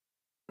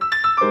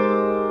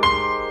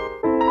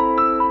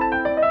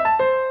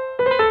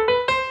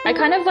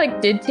kind of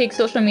like did take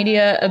social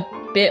media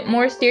a bit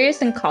more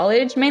serious in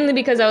college, mainly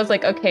because I was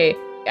like, okay,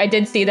 I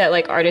did see that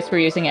like artists were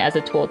using it as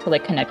a tool to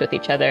like connect with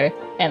each other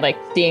and like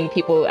seeing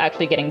people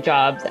actually getting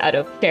jobs out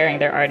of sharing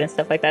their art and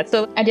stuff like that.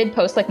 So I did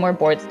post like more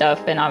board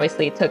stuff and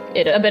obviously took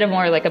it a bit of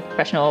more like a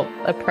professional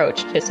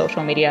approach to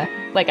social media.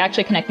 Like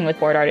actually connecting with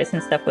board artists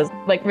and stuff was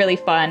like really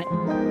fun.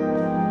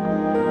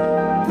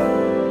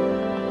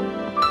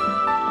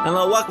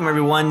 Hello, welcome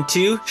everyone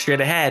to Straight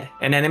Ahead,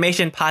 an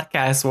animation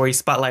podcast where we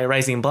spotlight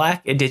rising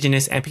Black,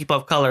 Indigenous, and people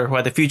of color who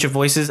are the future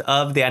voices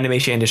of the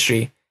animation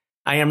industry.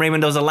 I am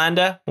Raymond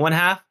Ozalanda, one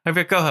half of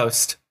your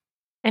co-host.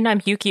 And I'm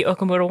Yuki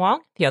Okamura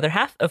Wong, the other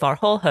half of our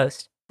whole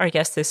host. Our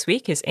guest this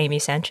week is Amie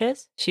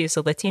Sanchez. She is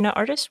a Latina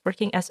artist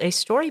working as a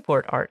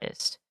storyboard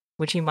artist.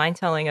 Would you mind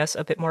telling us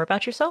a bit more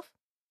about yourself?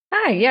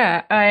 Hi,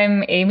 yeah,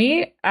 I'm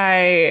Amie.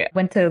 I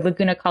went to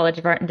Laguna College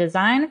of Art and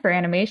Design for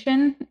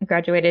animation,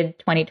 graduated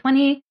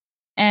 2020.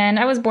 And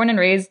I was born and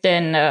raised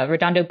in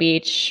Redondo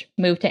Beach,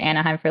 moved to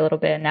Anaheim for a little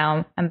bit.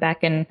 Now I'm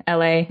back in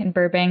LA, in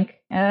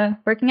Burbank,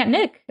 working at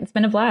Nick. It's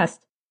been a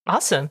blast.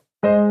 Awesome.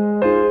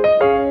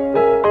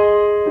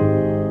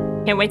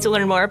 Can't wait to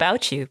learn more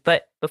about you.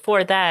 But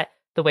before that,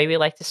 the way we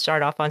like to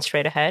start off on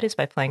Straight Ahead is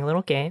by playing a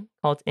little game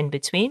called In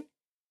Between.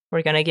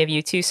 We're going to give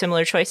you two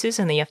similar choices,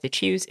 and then you have to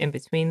choose in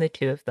between the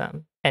two of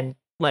them and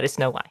let us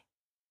know why.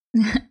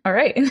 All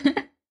right.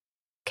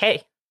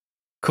 Okay.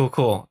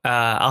 Cool.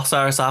 I'll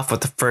start us off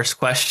with the first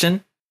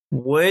question.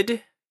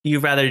 Would you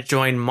rather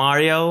join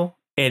Mario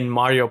in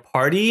Mario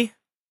Party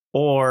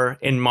or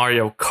in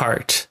Mario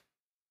Kart?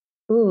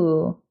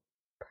 Ooh,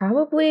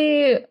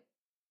 probably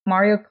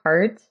Mario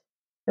Kart.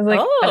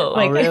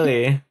 Like,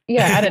 really?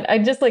 Yeah, I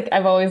just like,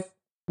 I've always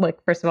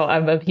like, first of all,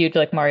 I'm a huge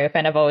like Mario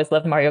fan. I've always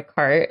loved Mario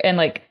Kart, and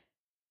like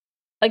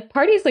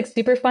Party is like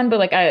super fun, but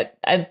like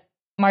I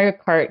Mario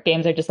Kart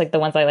games are just like the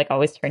ones I like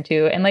always turn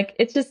to, and like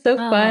it's just so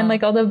fun.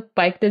 Like all the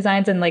bike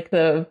designs and like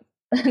the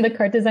the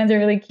kart designs are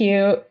really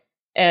cute,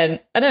 and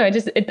I don't know. I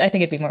think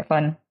it'd be more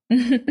fun.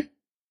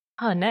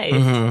 Oh, nice.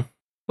 Mm-hmm.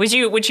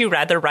 Would you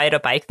rather ride a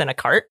bike than a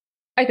cart?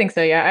 I think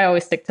so. Yeah, I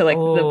always stick to like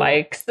the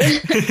bikes.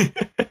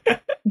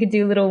 You could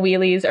do little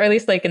wheelies, or at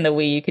least like in the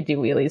Wii, you could do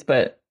wheelies.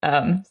 But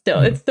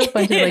still, it's still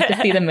fun to like to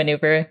see them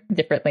maneuver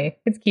differently.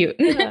 It's cute.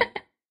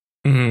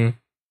 Mm-hmm.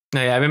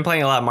 No, yeah, I've been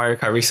playing a lot of Mario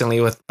Kart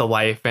recently with the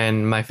wife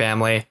and my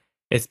family.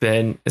 It's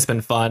been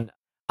fun.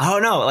 I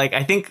don't know. Like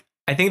I think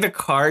the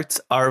karts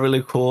are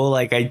really cool.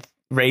 Like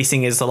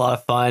racing is a lot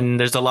of fun.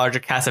 There's a larger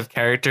cast of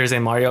characters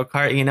in Mario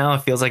Kart. You know, it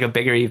feels like a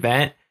bigger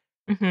event.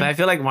 Mm-hmm. But I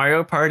feel like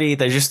Mario Party,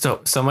 there's just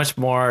so much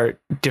more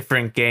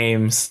different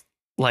games.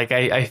 Like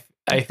I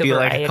feel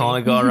like I can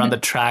only go around the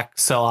track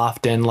so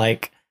often.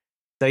 Like,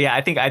 so yeah, I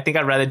think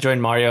I'd rather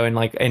join Mario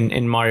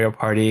in Mario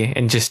Party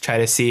and just try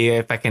to see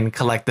if I can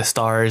collect the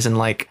stars and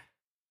like,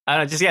 I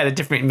don't know, just the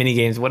different mini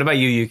games. What about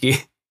you, Yuki?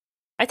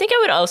 I think I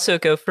would also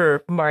go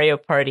for Mario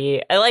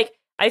Party.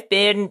 I've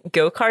been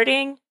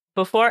go-karting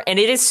before and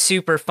it is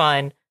super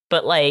fun,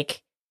 but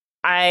like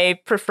I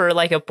prefer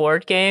like a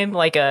board game,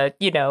 like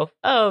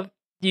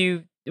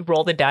you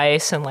roll the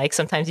dice and like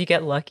sometimes you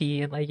get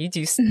lucky and like you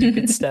do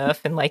stupid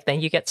stuff and like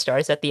then you get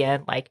stars at the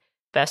end, like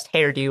best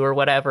hairdo or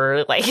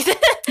whatever, like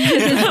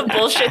the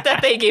bullshit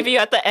that they give you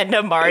at the end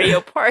of Mario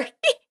Party.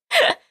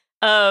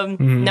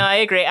 No, I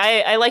agree.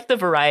 I like the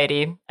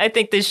variety. I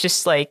think there's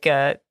just like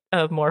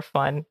more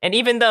fun. And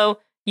even though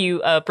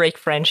you break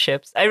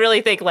friendships, I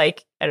really think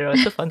like, I don't know,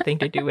 it's a fun thing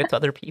to do with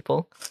other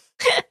people.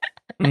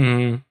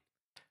 No,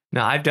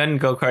 I've done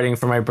go-karting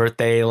for my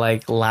birthday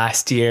like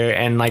last year,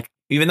 and like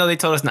even though they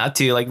told us not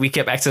to, like we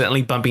kept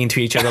accidentally bumping into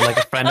each other. Like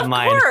a friend of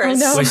mine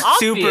was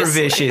super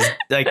vicious.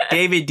 Like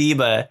David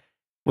Deba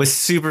was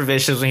super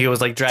vicious when he was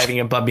like driving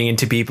and bumping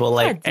into people.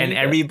 Like, and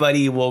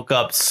everybody woke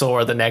up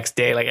sore the next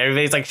day. Like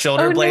everybody's like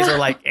shoulder blades are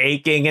like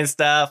aching and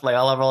stuff. Like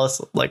all of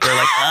us like we're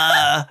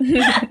like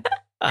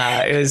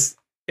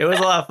it was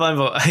a lot of fun,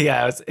 but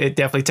yeah, it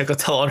definitely took a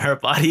toll on her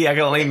body. I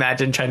can only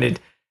imagine trying to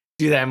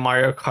do that in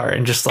Mario Kart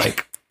and just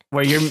like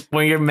where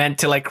you're meant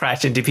to like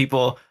crash into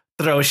people,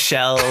 throw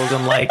shells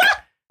and like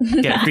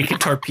get freaking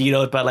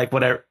torpedoed by like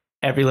whatever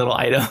every little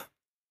item.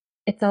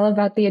 It's all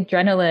about the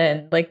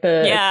adrenaline, like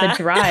the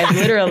drive,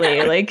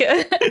 literally, like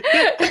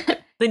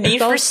the need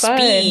for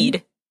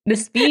speed. The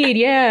speed,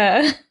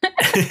 yeah.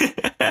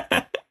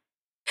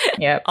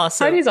 Yeah,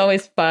 awesome. Party's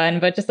always fun,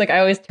 but just like I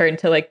always turn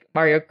to like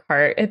Mario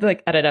Kart. It's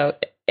like I don't know.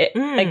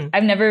 Like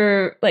I've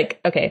never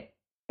like okay.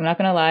 I'm not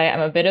gonna lie.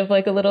 I'm a bit of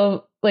like a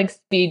little like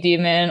speed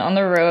demon on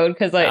the road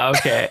because like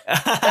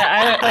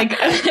I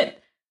like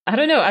I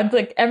don't know. I'm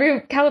like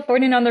every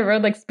Californian on the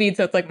road like speed,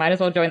 so it's like might as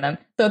well join them.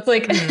 So it's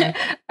like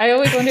I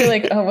always wonder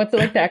like what's it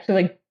like to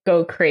actually like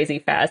go crazy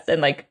fast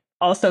and like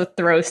also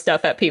throw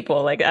stuff at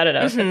people. Like I don't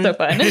know. It's so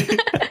fun.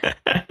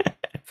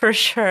 For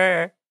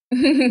sure.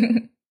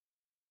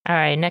 All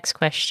right, next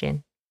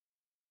question.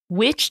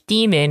 Which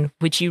demon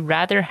would you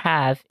rather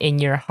have in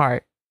your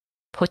heart?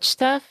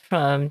 Pochita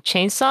from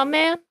Chainsaw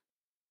Man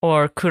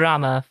or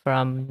Kurama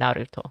from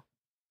Naruto?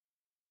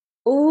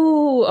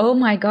 Ooh, oh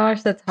my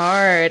gosh, that's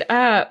hard.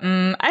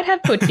 I'd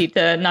have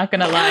Pochita, not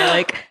gonna lie,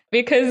 like,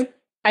 because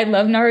I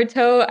love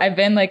Naruto. I've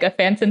been like a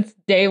fan since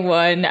day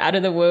one, out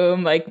of the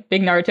womb, like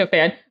big Naruto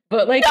fan.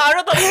 But like, out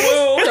of the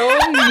womb,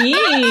 so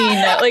mean.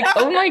 Like,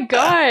 oh my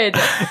god,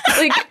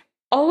 like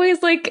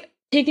always like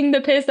taking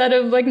the piss out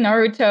of like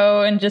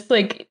Naruto and just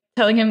like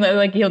telling him that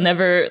like he'll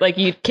never, like,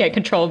 you can't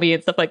control me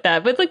and stuff like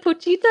that. But it's like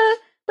Pochita,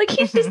 like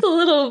he's just a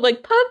little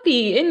like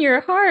puppy in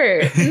your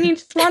heart, and he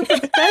just wants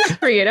what's best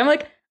for you. And I'm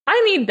like, I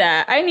need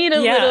that. I need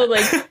a little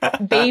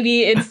like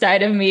baby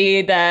inside of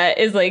me that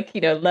is like,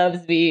 you know,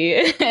 loves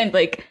me and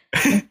like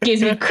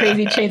gives me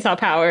crazy chainsaw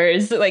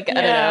powers. Like, I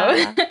don't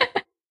know.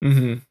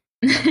 Mm-hmm.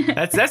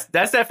 That's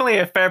definitely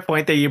a fair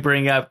point that you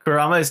bring up.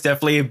 Kurama is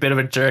definitely a bit of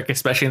a jerk,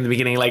 especially in the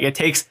beginning. Like, it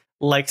takes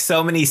like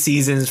so many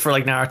seasons for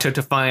like Naruto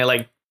to finally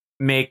like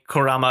make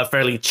Kurama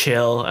fairly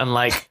chill and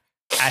like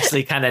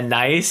actually kind of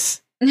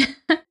nice.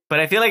 But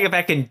I feel like if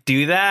I can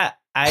do that,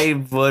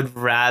 I would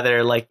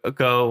rather like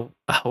go,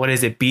 what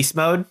is it, beast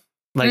mode,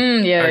 like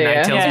or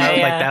Ninetales mode.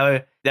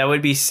 Like that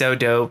would be so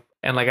dope.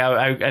 And like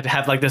I'd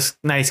have like this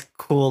nice,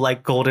 cool,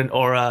 like golden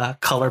aura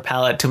color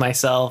palette to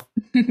myself.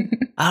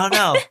 I don't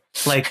know.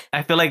 Like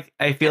I feel like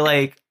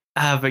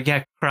but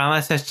yeah,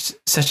 Kurama's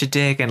such a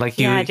dick, and like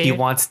he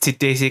wants to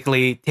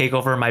basically take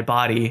over my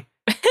body.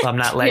 So I'm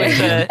not letting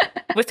him.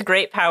 With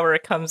great power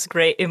comes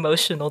great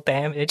emotional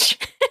damage.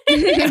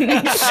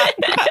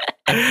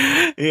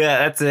 Yeah,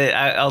 that's it.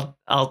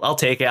 I'll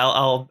take it.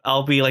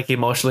 I'll be like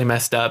emotionally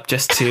messed up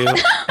just to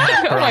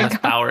have Kurama's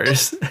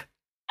powers.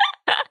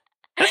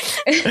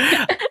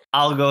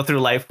 I'll go through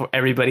life with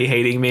everybody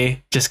hating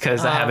me just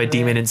because I have a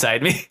demon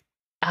inside me.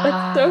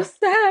 That's so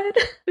sad.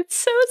 It's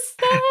so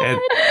sad.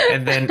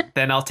 And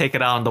then I'll take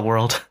it out on the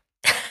world.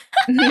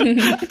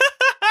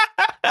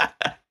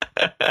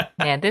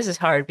 Man, this is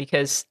hard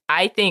because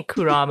I think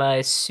Kurama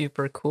is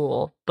super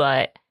cool,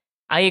 but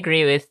I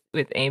agree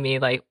with Amie.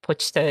 Like,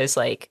 Pochita is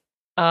like,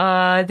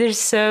 they're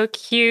so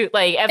cute.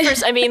 Like, at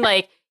first, I mean,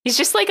 like, he's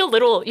just like a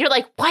little, you're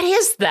like, what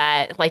is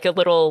that? Like a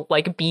little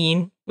like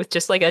bean with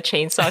just like a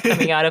chainsaw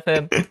coming out of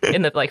him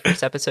in the like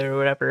first episode or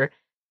whatever.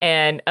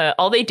 And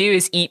all they do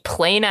is eat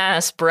plain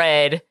ass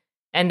bread.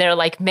 And they're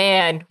like,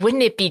 man,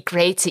 wouldn't it be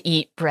great to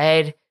eat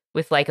bread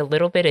with like a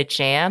little bit of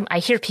jam? I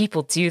hear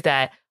people do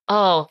that.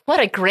 Oh, what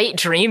a great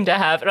dream to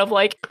have. And I'm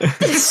like,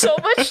 there's so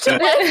much to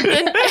life.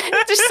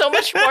 There's so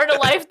much more to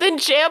life than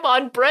jam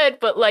on bread.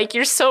 But like,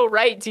 you're so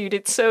right, dude.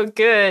 It's so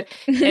good.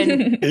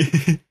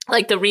 And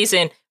like the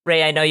reason,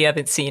 Ray, I know you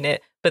haven't seen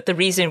it, but the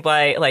reason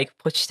why like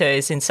Pochita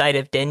is inside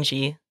of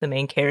Denji, the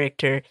main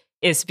character,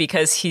 is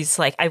because he's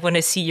like, I want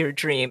to see your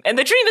dream. And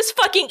the dream is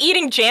fucking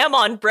eating jam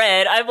on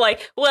bread. I'm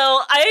like,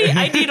 well,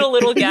 I need a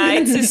little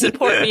guy to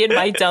support me in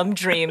my dumb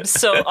dreams.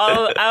 So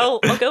I'll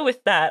go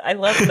with that. I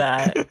love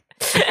that.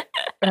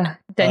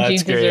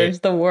 Denji deserves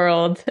the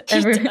world.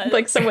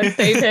 Like, someone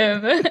save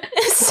him.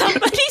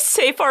 Somebody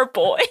save our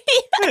boy.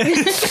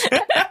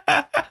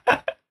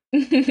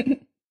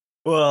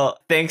 Well,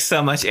 thanks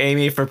so much,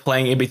 Amie, for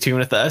playing In Between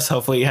with us.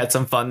 Hopefully you had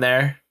some fun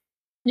there.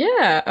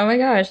 Yeah. Oh my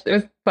gosh, it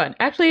was fun.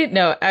 Actually,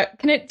 no.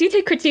 Do you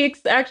take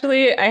critiques?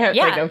 Actually, I have.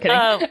 Yeah. Like, I'm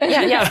kidding.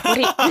 Yeah.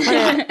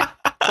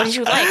 What did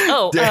you like?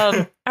 Oh,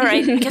 all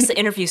right. I guess the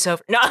interview's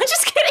over. No, I'm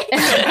just kidding.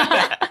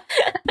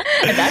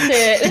 That's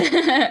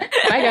it.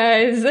 Bye,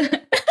 guys.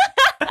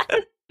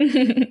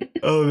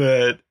 Oh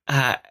man.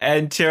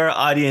 And to our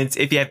audience,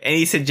 if you have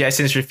any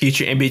suggestions for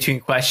future In Between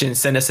questions,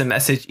 send us a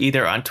message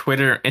either on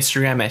Twitter or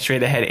Instagram at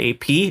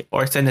straightaheadap,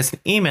 or send us an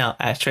email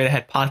at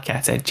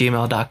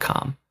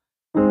straightaheadpodcast@gmail.com.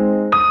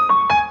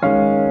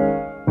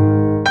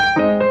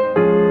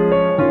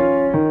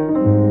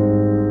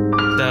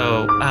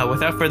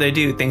 Without further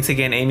ado, thanks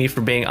again, Amie,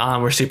 for being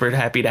on. We're super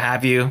happy to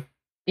have you.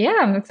 Yeah,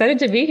 I'm excited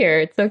to be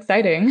here. It's so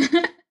exciting.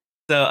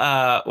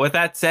 So with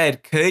that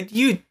said, could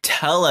you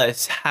tell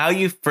us how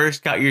you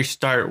first got your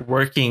start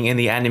working in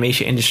the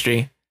animation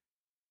industry?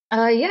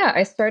 Yeah,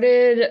 I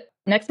started,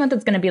 next month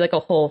it's going to be like a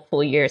whole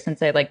full year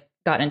since I like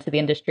got into the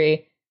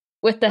industry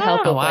with the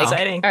help of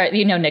like,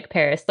 Nick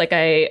Paris. Like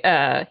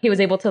he was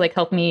able to like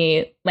help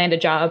me land a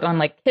job on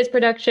like his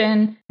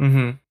production.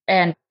 Mm-hmm.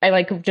 And I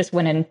like just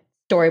went in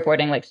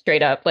storyboarding like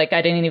straight up. Like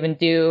I didn't even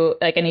do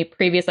like any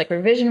previous like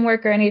revision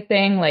work or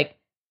anything. Like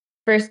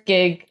first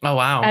gig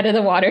out of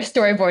the water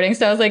storyboarding.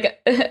 So I was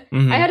like, I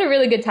had a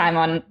really good time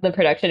on the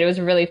production. It was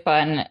really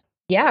fun.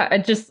 Yeah, I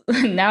just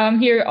now I'm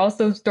here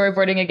also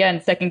storyboarding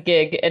again, second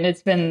gig, and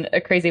it's been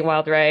a crazy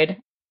wild ride.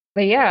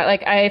 But yeah,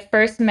 like I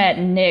first met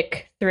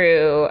Nick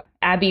through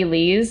Abby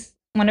Lee's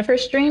one of her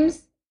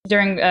streams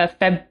during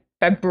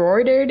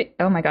February.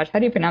 Oh my gosh, how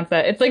do you pronounce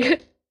that? It's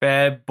like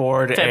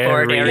February.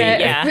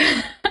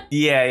 Yeah.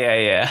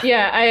 Yeah.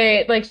 Yeah,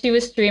 I like she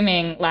was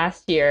streaming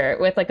last year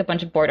with like a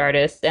bunch of board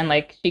artists, and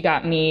like she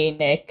got me,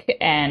 Nick,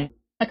 and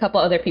a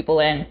couple other people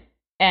in,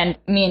 and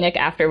me and Nick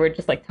after were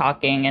just like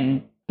talking,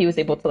 and he was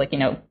able to like, you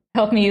know,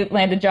 help me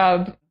land a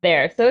job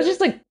there. So it was just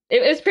like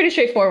it was pretty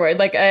straightforward.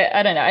 Like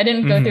I don't know, I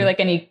didn't go through like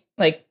any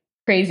like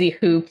crazy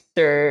hoops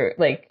or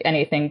like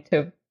anything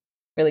to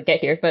really get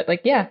here, but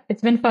like yeah,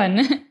 it's been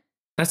fun.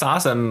 That's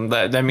awesome.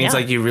 That means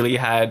like you really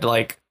had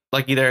like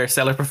either a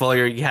stellar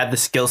portfolio or you had the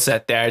skill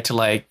set there to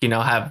like, you know,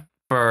 have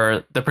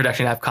for the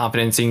production have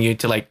confidence in you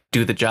to like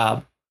do the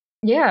job.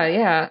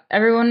 Yeah.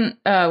 Everyone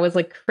was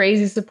like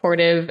crazy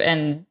supportive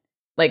and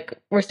like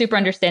we're super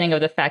understanding of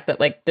the fact that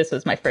like this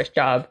was my first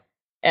job.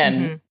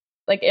 And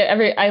like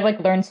I like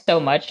learned so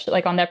much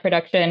like on that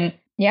production.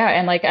 Yeah,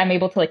 and like I'm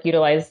able to like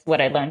utilize what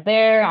I learned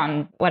there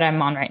on what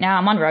I'm on right now.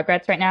 I'm on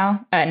Rugrats right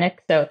now at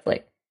Nick, so it's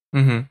like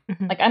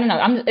like I don't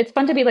know. It's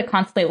fun to be like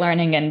constantly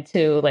learning and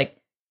to like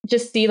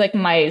just see like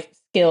my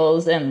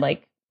skills and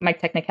like my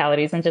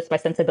technicalities and just my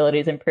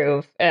sensibilities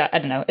improve. I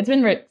don't know. It's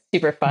been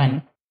super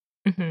fun.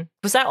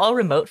 Was that all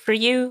remote for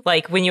you?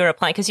 Like when you were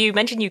applying, because you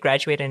mentioned you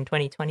graduated in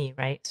 2020,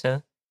 right?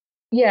 So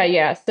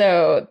yeah.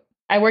 So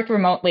I worked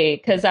remotely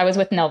because I was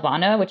with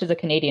Nelvana, which is a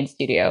Canadian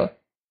studio.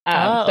 So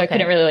I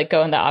couldn't really like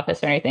go in the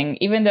office or anything,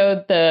 even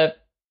though the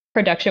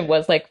production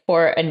was like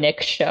for a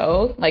Nick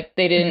show. Like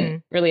they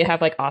didn't really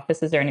have like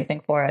offices or anything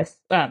for us.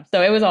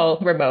 So it was all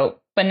remote.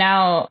 But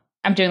now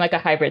I'm doing like a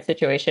hybrid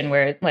situation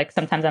where like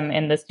sometimes I'm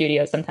in the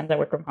studio, sometimes I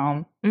work from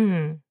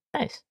home.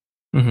 Nice.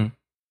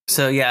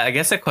 So yeah, I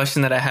guess a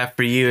question that I have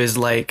for you is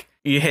like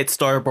you hit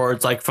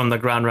storyboards like from the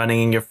ground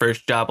running in your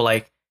first job.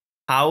 Like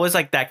how was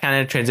like that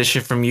kind of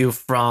transition from you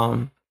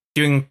from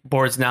doing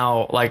boards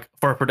now like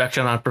for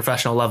production on a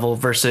professional level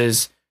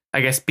versus I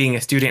guess being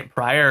a student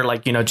prior,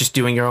 like, you know, just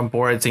doing your own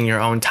boards in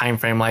your own time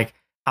frame? Like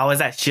how was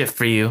that shift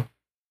for you?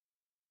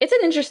 It's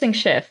an interesting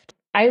shift.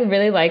 I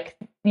really like,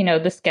 you know,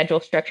 the schedule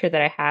structure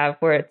that I have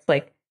where it's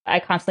like I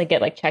constantly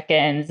get like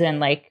check-ins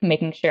and like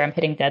making sure I'm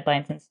hitting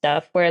deadlines and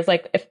stuff. Whereas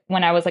like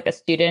when I was like a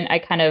student, I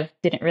kind of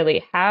didn't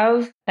really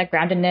have that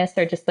groundedness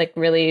or just like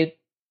really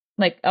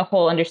like a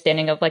whole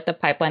understanding of like the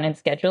pipeline and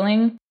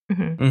scheduling.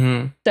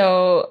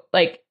 So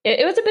like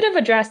it was a bit of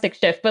a drastic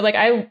shift, but like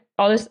I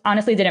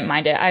honestly didn't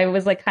mind it. I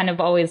was like kind of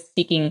always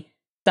seeking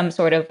some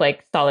sort of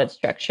like solid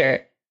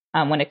structure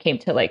when it came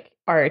to like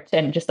art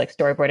and just like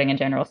storyboarding in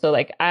general. So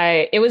like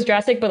it was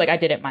drastic, but like I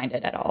didn't mind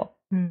it at all.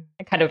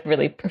 I kind of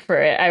really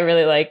prefer it. I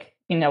really like,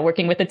 you know,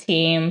 working with a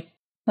team,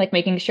 like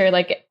making sure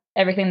like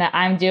everything that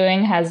I'm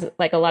doing has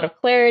like a lot of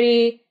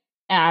clarity.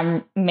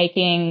 I'm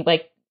making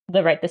like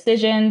the right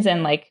decisions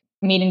and like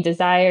meeting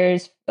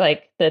desires,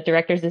 like the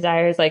director's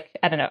desires. Like,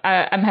 I don't know,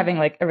 I'm having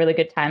like a really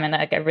good time. And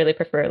like, I really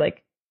prefer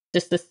like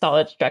just the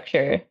solid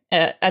structure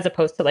as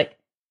opposed to like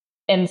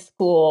in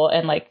school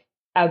and like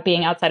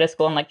being outside of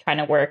school and like trying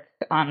to work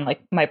on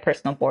like my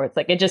personal boards.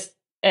 Like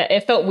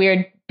it felt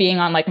weird being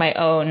on like my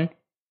own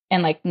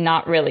and like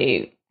not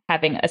really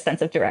having a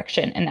sense of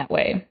direction in that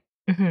way.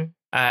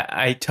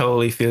 I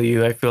totally feel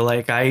you. I feel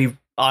like I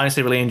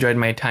honestly really enjoyed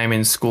my time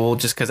in school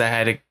just because I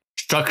had a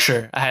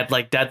structure. I had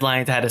like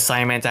deadlines, I had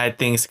assignments, I had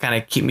things to kind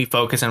of keep me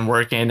focused and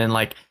working. And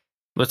like,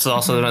 which is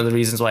also one of the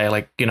reasons why I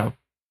like, you know,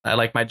 I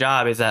like my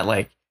job is that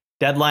like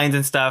deadlines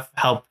and stuff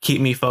help keep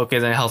me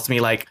focused and it helps me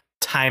like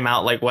time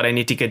out like what I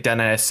need to get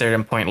done at a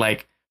certain point.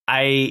 Like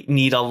I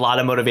need a lot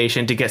of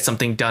motivation to get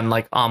something done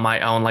like on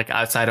my own, like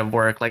outside of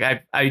work.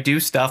 Like I do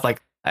stuff,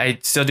 like I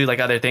still do like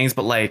other things,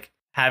 but like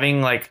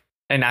having like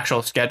an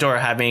actual schedule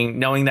or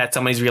knowing that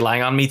somebody's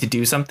relying on me to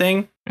do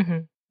something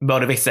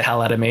motivates the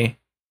hell out of me.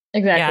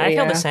 Exactly. Yeah, I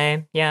feel the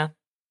same. Yeah.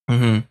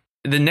 The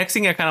next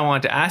thing I kind of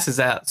wanted to ask is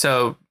that,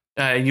 so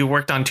you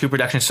worked on 2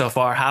 productions so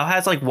far. How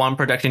has like one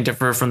production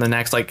differ from the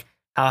next? Like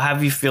how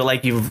have you feel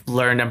like you've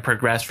learned and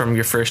progressed from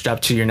your first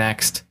job to your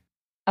next?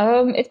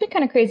 It's been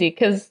kind of crazy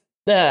because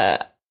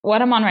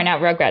what I'm on right now,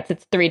 Rugrats,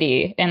 it's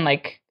 3D. And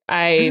like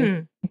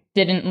I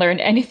didn't learn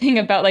anything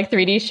about like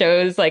 3D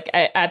shows like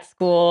at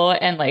school.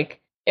 And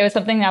like it was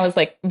something I was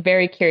like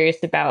very curious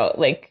about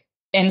like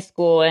in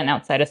school and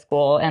outside of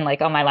school. And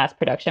like on my last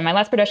production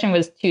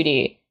was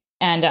 2D.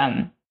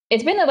 And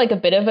it's been like a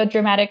bit of a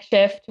dramatic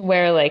shift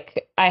where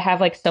like I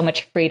have like so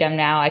much freedom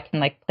now. I can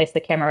like place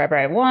the camera wherever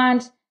I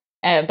want.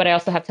 But I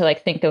also have to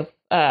like think of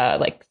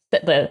like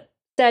the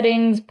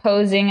settings,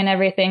 posing and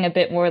everything a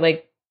bit more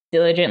like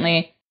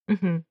diligently.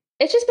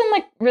 It's just been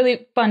like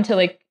really fun to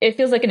like, it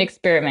feels like an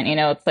experiment, you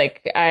know. It's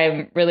like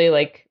I'm really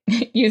like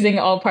using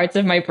all parts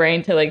of my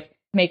brain to like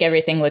make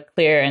everything look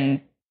clear.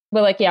 And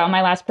but like, yeah, on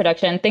my last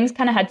production, things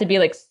kind of had to be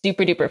like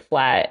super duper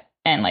flat.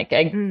 And like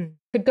I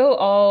could go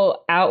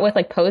all out with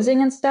like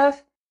posing and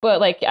stuff.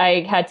 But like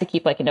I had to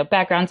keep like, you know,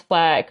 backgrounds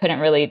flat. I couldn't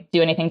really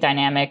do anything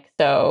dynamic.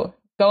 So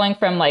going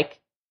from like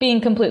being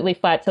completely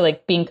flat to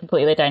like being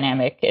completely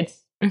dynamic,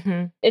 it's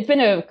been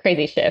a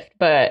crazy shift.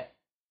 But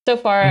so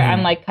far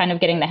I'm like kind of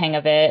getting the hang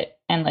of it.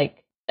 And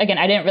like, again,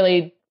 I didn't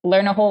really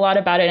learn a whole lot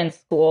about it in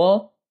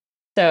school.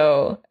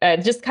 So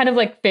just kind of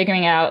like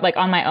figuring out like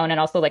on my own and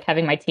also like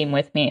having my team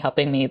with me,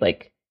 helping me,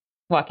 like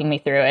walking me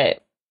through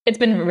it. It's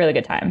been a really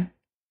good time.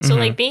 So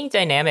like being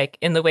dynamic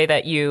in the way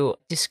that you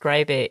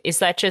describe it, is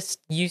that just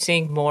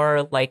using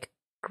more like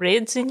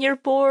grids in your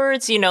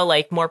boards, you know,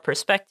 like more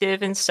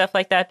perspective and stuff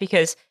like that?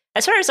 Because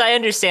as far as I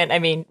understand, I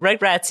mean,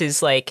 Rugrats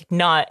is like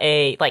not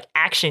a like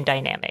action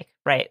dynamic,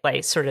 right?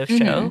 Like sort of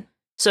show.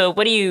 So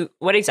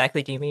what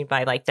exactly do you mean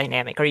by like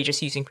dynamic? Are you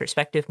just using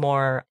perspective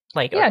more?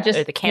 Like, are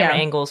the camera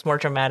angles more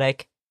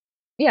dramatic?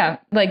 yeah,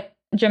 like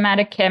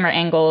dramatic camera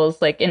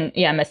angles, like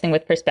messing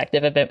with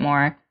perspective a bit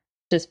more,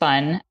 which is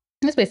fun.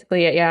 That's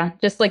basically it. Yeah,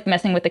 just like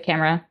messing with the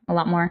camera a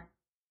lot more.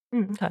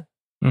 Okay.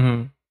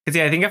 Mm-hmm. Because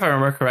I think if I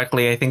remember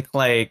correctly, I think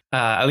like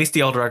at least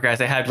the older guys,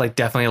 they had like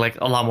definitely like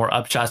a lot more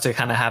upshots to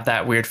kind of have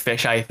that weird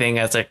fisheye thing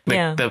as like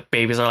the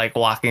babies are like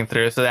walking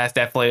through. So that's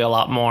definitely a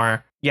lot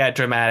more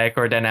dramatic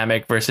or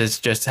dynamic versus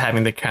just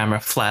having the camera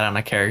flat on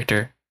a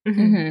character.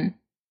 Mm-hmm.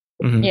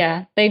 Mm-hmm.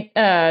 Yeah,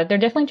 they're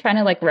definitely trying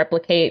to like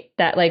replicate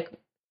that like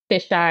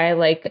fisheye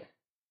like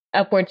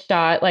upward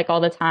shot like all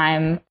the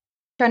time,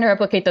 trying to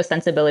replicate those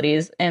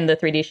sensibilities in the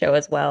 3D show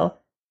as well.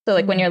 So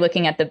like when you're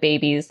looking at the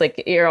babies,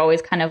 like you're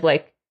always kind of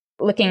like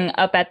looking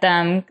up at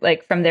them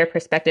like from their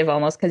perspective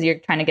almost, because you're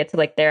trying to get to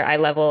like their eye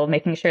level,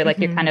 making sure like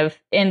you're kind of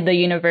in the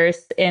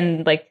universe,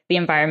 in like the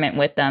environment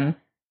with them.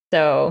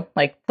 So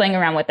like playing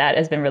around with that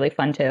has been really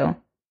fun too.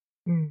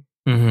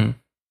 Mm-hmm.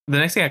 The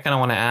next thing I kind of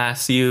want to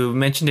ask, you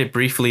mentioned it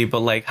briefly, but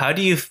like how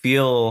do you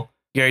feel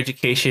your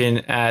education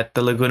at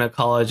the Laguna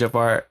College of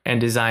Art and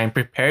Design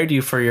prepared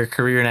you for your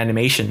career in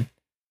animation?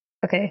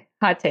 Okay,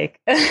 hot take.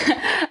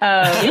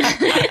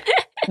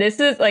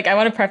 This is like, I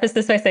want to preface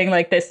this by saying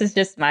like this is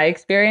just my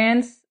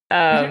experience,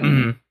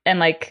 and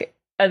like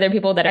other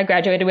people that I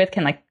graduated with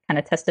can like kind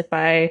of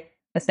testify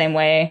the same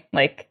way.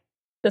 Like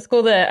the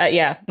school that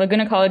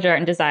Laguna College of Art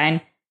and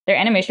Design, their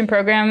animation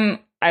program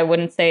I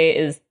wouldn't say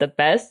is the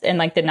best, and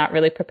like did not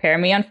really prepare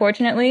me,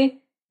 unfortunately.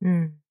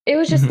 It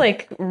was just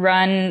like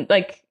run,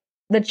 like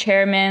the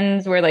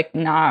chairmans were like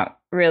not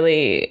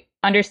really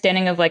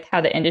understanding of like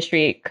how the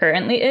industry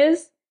currently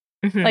is.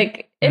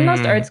 Like in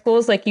most art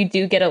schools, like you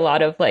do get a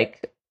lot of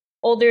like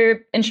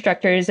older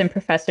instructors and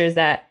professors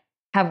that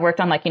have worked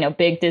on like, you know,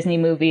 big Disney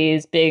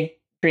movies, big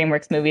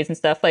DreamWorks movies and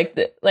stuff. Like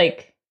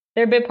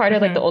they're a big part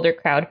of like the older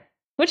crowd,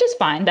 which is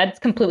fine. That's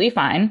completely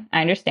fine. I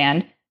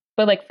understand.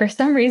 But like for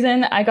some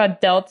reason I got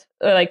dealt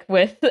like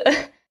with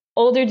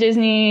older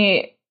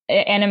Disney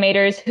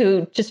animators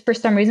who just for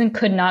some reason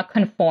could not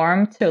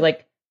conform to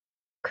like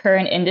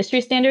current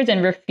industry standards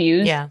and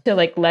refused to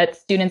like let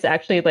students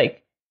actually like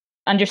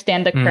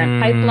understand the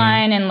current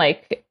pipeline. And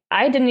like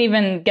I didn't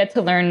even get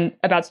to learn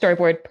about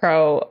Storyboard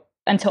Pro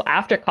until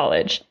after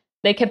college.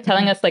 They kept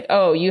telling us like,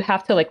 oh, you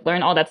have to like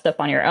learn all that stuff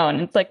on your own.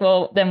 And it's like,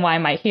 well, then why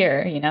am I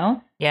here, you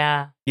know?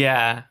 Yeah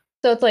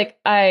So it's like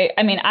I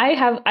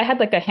had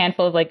like a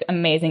handful of like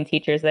amazing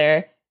teachers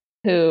there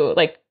who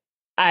like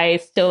I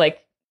still like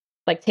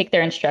take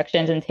their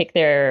instructions and take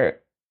their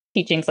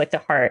teachings like to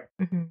heart.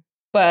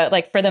 But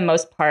like for the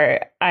most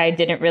part, I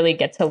didn't really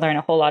get to learn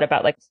a whole lot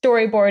about like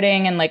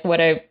storyboarding and like what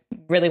I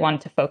really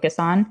wanted to focus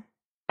on.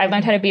 I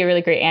learned how to be a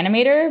really great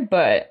animator,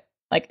 but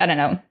like, I don't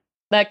know,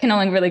 that can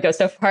only really go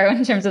so far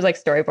in terms of like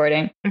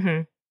storyboarding.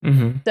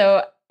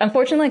 So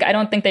unfortunately, like, I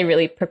don't think they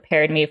really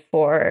prepared me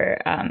for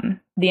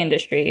the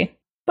industry.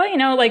 But, you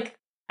know, like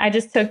I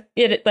just took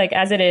it like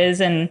as it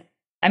is. And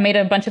I made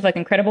a bunch of like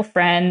incredible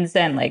friends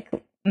and like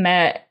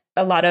met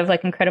a lot of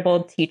like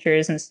incredible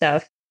teachers and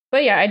stuff.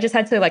 But yeah, I just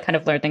had to like kind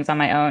of learn things on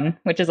my own,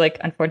 which is like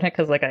unfortunate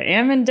because like I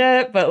am in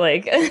debt, but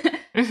like,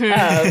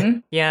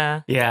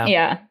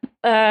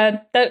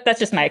 that's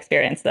just my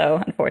experience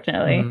though,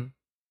 unfortunately.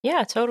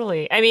 Yeah,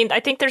 totally. I mean, I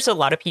think there's a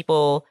lot of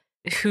people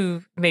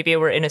who maybe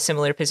were in a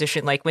similar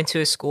position, like went to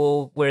a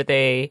school where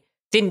they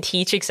didn't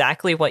teach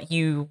exactly what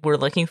you were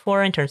looking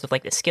for in terms of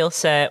like the skill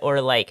set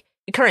or like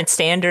the current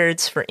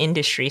standards for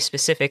industry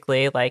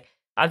specifically. Like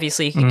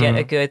obviously you could get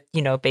a good,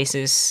 you know,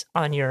 basis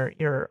on your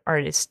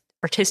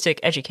artistic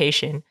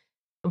education,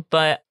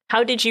 but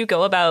how did you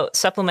go about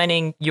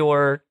supplementing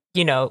your,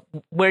 you know,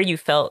 where you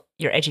felt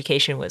your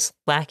education was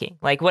lacking?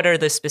 Like, what are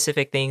the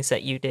specific things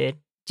that you did?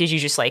 Did you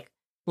just like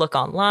look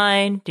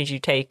online? Did you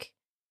pay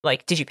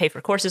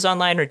for courses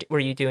online, or were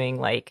you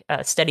doing like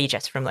study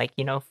just from like,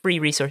 you know, free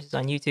resources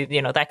on YouTube,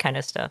 you know, that kind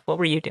of stuff? What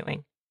were you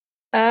doing?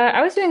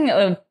 I was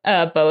doing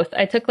both.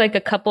 I took like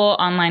a couple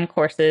online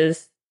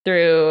courses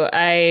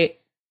I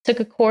took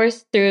a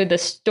course through the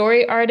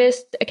Story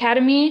Artist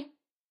Academy.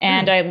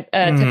 And I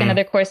took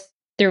another course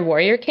through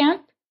Warrior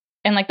Camp.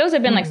 And like those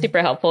have been like super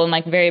helpful and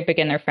like very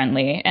beginner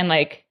friendly. And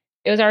like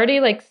it was already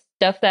like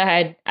stuff that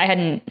I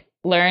hadn't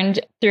learned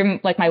through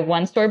like my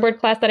one storyboard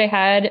class that I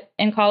had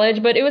in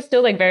college, but it was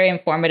still like very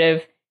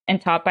informative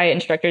and taught by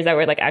instructors that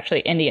were like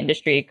actually in the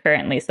industry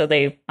currently. So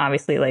they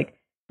obviously like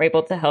were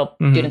able to help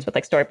students with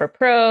like Storyboard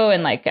Pro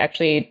and like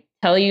actually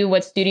tell you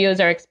what studios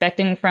are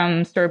expecting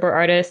from storyboard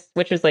artists,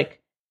 which was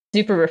like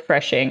super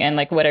refreshing and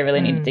like what I really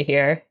needed to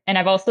hear. And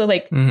I've also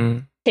like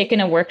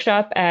taken a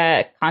workshop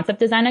at Concept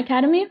Design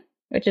Academy,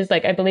 which is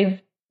like, I believe,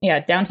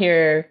 down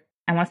here,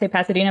 I want to say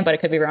Pasadena, but I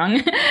could be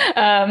wrong.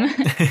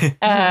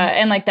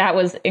 And like, that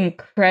was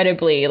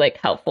incredibly like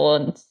helpful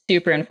and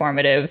super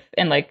informative.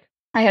 And like,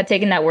 I had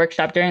taken that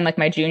workshop during like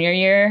my junior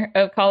year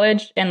of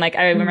college. And like,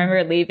 I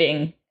remember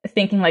leaving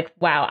thinking like,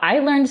 wow, I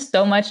learned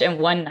so much in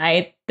one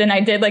night than I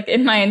did like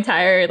in my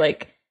entire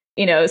like,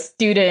 you know,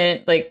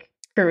 student like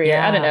career.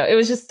 I don't know. It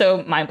was just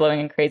so mind blowing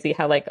and crazy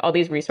how like all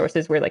these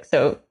resources were like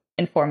so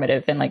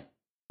informative and like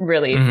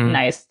really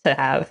nice to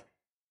have.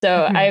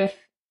 So I've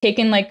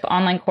taken like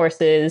online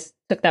courses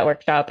took that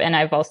workshop, and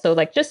I've also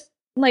like just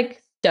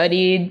like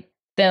studied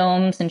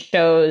films and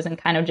shows and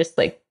kind of just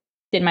like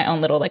did my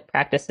own little like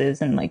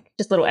practices and like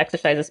just little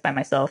exercises by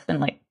myself, and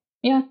like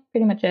yeah,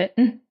 pretty much it.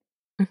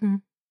 Mm-hmm.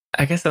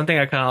 I guess something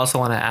I kind of also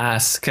want to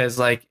ask, because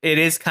like it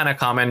is kind of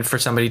common for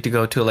somebody to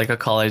go to like a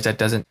college that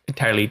doesn't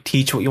entirely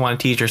teach what you want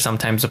to teach, or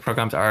sometimes the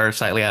programs are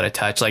slightly out of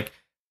touch. Like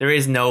there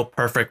is no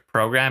perfect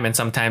program, and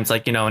sometimes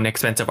like, you know, an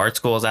expensive art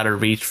school is out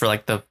of reach for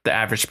like the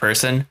average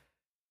person.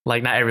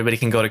 Like not everybody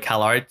can go to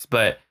Cal Arts,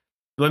 but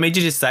what made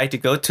you decide to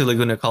go to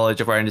Laguna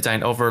College of Art and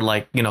Design over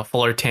like, you know,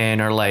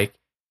 Fullerton or like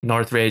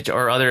Northridge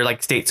or other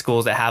like state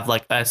schools that have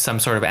like some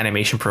sort of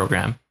animation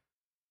program?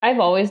 I've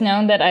always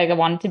known that I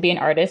wanted to be an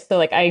artist, so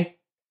like I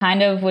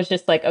kind of was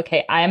just like,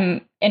 okay,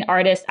 I'm an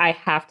artist, I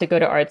have to go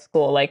to art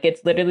school. Like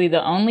it's literally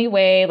the only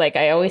way. Like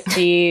I always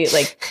see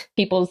like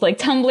people's like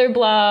Tumblr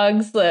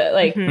blogs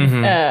like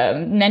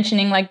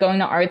mentioning like going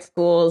to art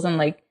schools, and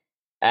like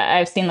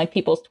I've seen like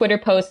people's Twitter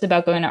posts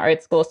about going to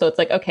art school. So it's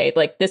like, okay,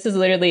 like this is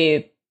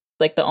literally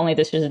like the only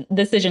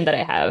decision that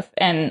I have.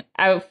 And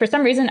for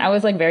some reason I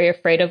was like very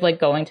afraid of like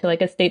going to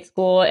like a state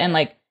school and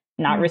like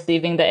not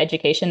receiving the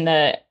education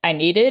that I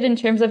needed in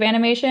terms of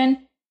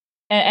animation.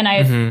 And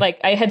I like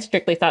I had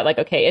strictly thought like,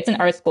 okay, it's an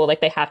art school,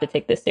 like they have to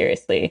take this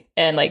seriously.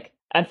 And like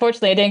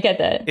unfortunately I didn't get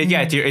that.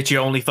 Yeah, it's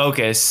your only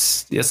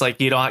focus. It's like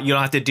you don't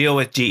have to deal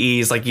with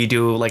GEs like you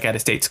do like at a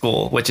state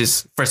school, which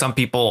is for some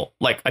people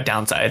like a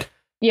downside.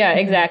 Yeah,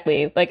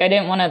 exactly. Like I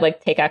didn't want to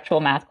like take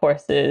actual math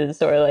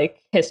courses or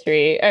like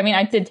history. I mean,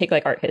 I did take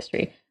like art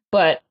history,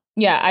 but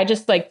yeah,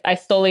 I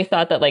solely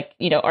thought that like,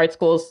 you know, art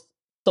schools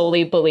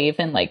solely believe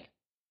in like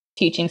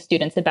teaching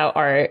students about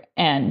art,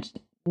 and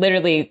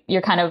literally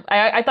you're kind of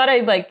I thought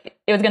it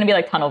was going to be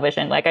like tunnel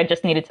vision. Like I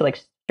just needed to like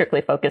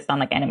strictly focus on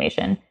like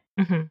animation.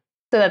 So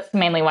that's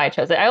mainly why I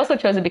chose it. I also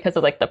chose it because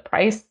of like the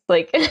price.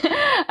 Like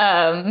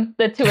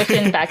the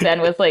tuition back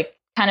then was like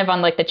kind of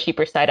on like the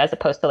cheaper side as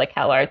opposed to like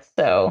Cal Arts.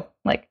 So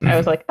like I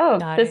was like, oh,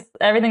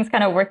 everything's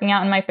kind of working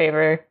out in my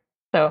favor.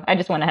 So I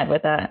just went ahead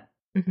with that.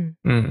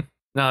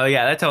 No,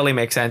 yeah, that totally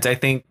makes sense. I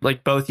think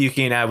like both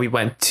Yuki and I, we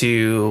went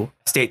to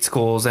state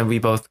schools, and we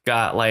both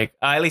got like,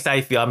 at least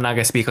I feel, I'm not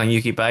going to speak on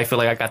Yuki, but I feel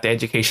like I got the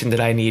education that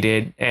I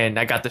needed and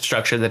I got the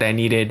structure that I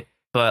needed.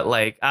 But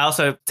like I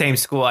also, same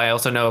school, I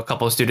also know a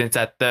couple of students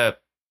that the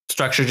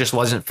structure just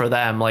wasn't for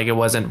them. Like it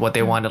wasn't what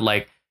they wanted.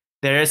 Like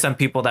there is some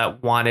people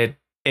that wanted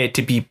it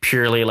to be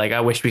purely like,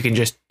 I wish we can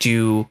just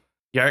do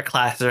the art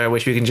class, or I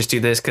wish we can just do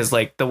this. Cause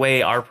like the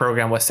way our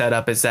program was set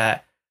up is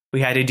that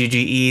we had to do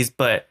GEs,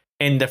 but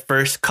in the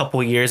first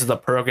couple years of the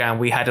program,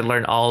 we had to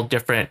learn all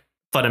different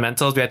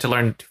fundamentals. We had to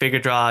learn to figure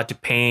draw, to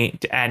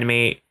paint, to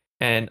animate,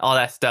 and all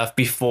that stuff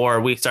before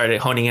we started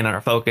honing in on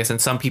our focus.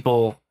 And some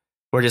people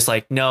were just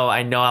like, no,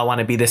 I know I want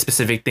to be this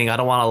specific thing. I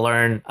don't want to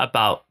learn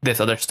about this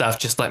other stuff.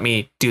 Just let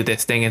me do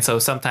this thing. And so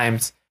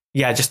sometimes,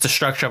 yeah, just the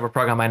structure of a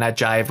program might not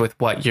jive with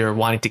what you're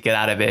wanting to get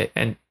out of it.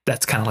 And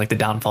that's kind of like the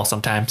downfall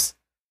sometimes.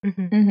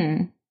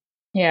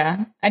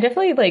 Yeah,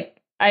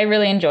 I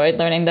really enjoyed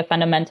learning the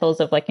fundamentals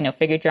of like, you know,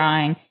 figure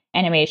drawing,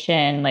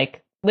 animation,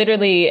 like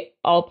literally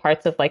all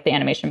parts of like the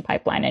animation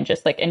pipeline, and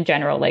just like in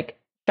general, like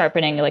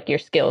sharpening like your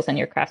skills and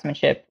your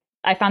craftsmanship.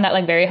 I found that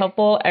like very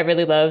helpful. I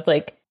really loved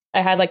like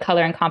I had like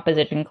color and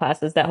composition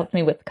classes that helped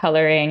me with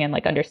coloring and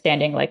like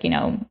understanding like, you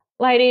know,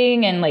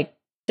 lighting and like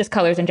just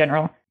colors in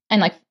general.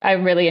 And like I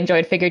really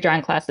enjoyed figure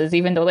drawing classes,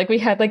 even though like we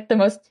had like the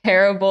most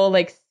terrible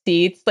like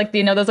seats, like,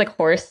 you know, those like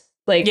horse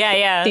like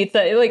seats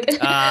that like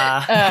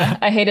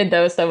I hated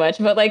those so much.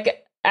 But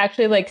like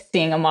actually like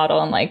seeing a model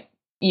and like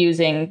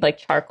using like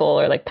charcoal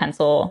or like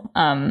pencil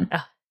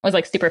was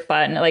like super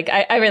fun. Like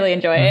I really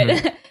enjoy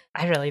it.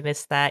 I really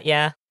miss that.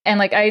 Yeah. And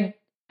like I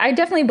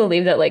definitely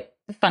believe that like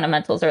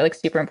fundamentals are like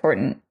super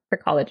important for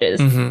colleges.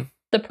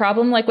 The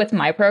problem like with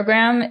my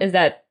program is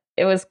that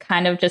it was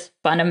kind of just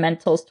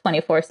fundamentals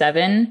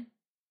 24/7.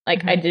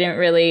 Like I didn't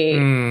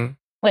really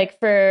like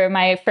for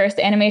my first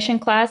animation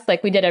class,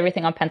 like we did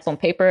everything on pencil and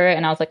paper,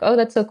 and I was like, oh,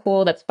 that's so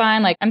cool. That's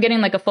fine. Like I'm getting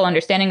like a full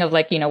understanding of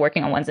like, you know,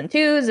 working on 1s and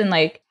 2s and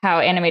like how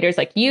animators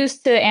like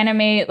used to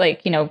animate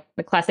like, you know,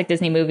 the classic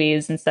Disney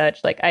movies and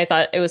such. Like I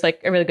thought it was like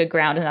a really good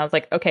ground, and I was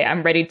like, okay,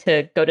 I'm ready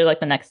to go to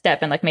like the next step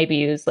and like maybe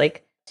use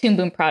like Toon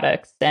Boom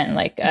products and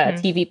like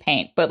TV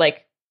paint. But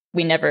like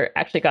we never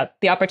actually got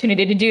the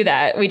opportunity to do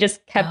that. We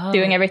just kept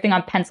doing everything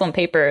on pencil and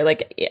paper.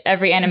 Like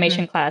every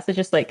animation class is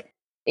just like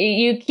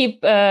you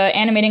keep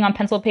animating on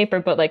pencil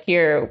paper, but like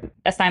your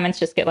assignments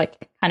just get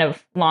like kind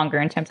of longer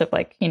in terms of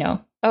like, you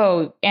know,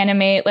 oh,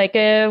 animate like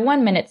a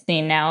 1-minute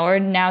scene now, or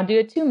now do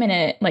a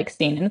 2-minute like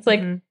scene. And it's like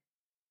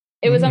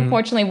it was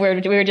unfortunately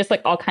we were just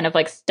like all kind of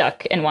like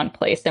stuck in one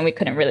place, and we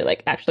couldn't really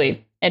like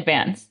actually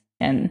advance.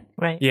 And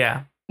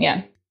yeah,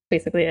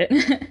 basically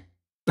it.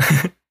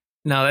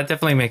 No, that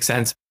definitely makes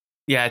sense.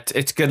 Yeah,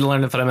 it's good to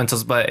learn the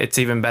fundamentals, but it's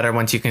even better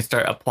once you can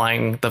start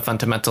applying the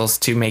fundamentals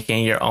to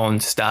making your own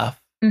stuff.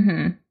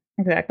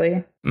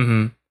 Exactly.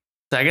 So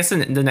I guess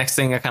the next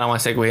thing I kind of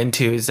want to segue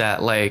into is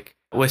that like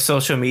with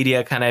social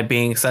media kind of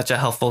being such a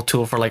helpful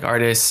tool for like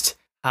artists,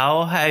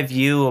 how have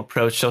you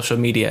approached social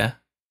media?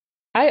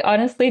 I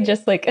honestly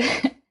just like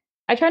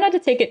I try not to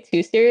take it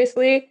too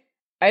seriously.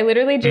 I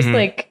literally just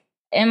like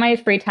in my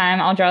free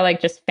time, I'll draw like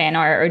just fan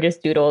art or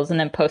just doodles and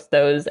then post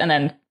those and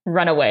then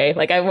run away.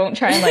 Like I won't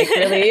try and like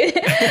really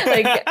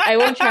like I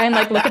won't try and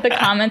like look at the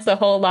comments a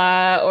whole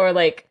lot or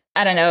like,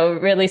 I don't know,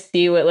 really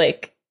see what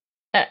like,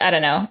 I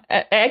don't know.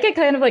 I get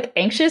kind of like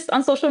anxious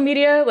on social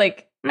media.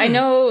 Like I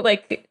know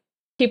like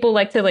people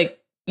like to like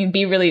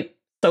be really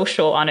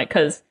social on it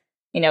because,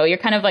 you know, you're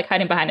kind of like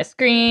hiding behind a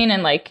screen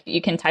and like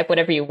you can type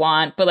whatever you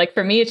want. But like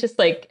for me, it's just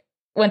like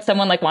when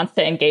someone like wants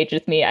to engage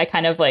with me, I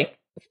kind of like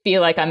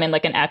feel like I'm in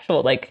like an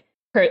actual like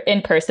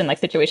in person like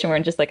situation where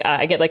I'm just like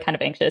I get like kind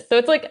of anxious. So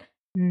it's like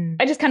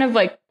I just kind of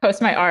like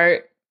post my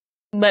art,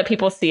 let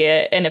people see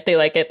it, and if they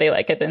like it,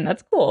 then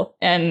that's cool.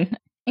 And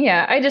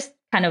yeah, I just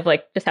kind of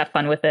like just have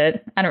fun with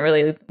it. I don't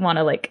really want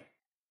to like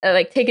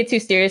take it too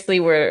seriously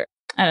where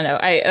I don't know,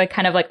 I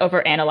kind of like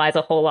overanalyze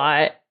a whole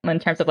lot in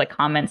terms of like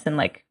comments and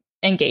like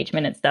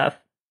engagement and stuff.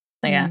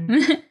 So yeah.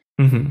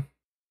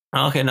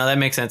 Okay, no, that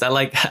makes sense. I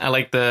like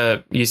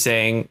the you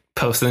saying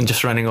post and then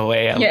just running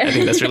away. I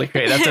think that's really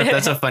great.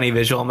 That's a funny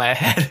visual in my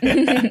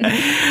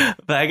head.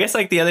 But I guess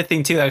like the other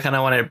thing too, I kind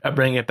of want to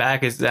bring it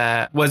back is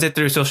that was it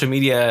through social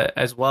media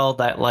as well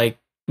that like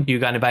you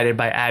got invited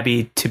by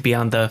Abby to be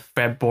on the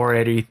Freb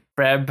board? It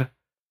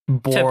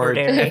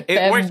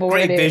works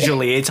great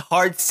visually. It's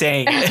hard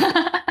saying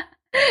it.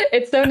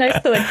 It's so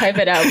nice to like type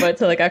it out, but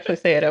to like actually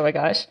say it, oh my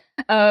gosh.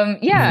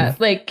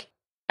 Like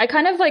I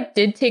kind of like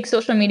did take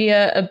social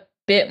media a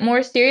bit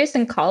more serious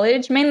in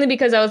college, mainly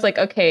because I was like,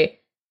 okay,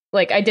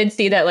 like I did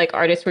see that like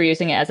artists were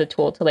using it as a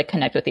tool to like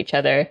connect with each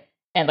other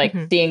and like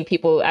seeing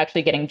people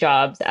actually getting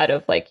jobs out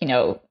of like, you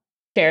know,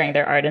 sharing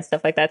their art and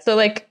stuff like that. So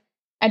like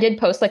I did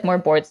post like more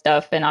board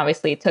stuff and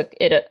obviously took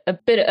it a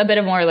bit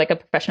of more like a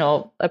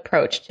professional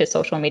approach to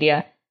social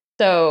media.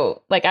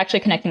 So like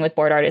actually connecting with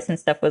board artists and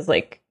stuff was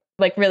like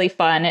really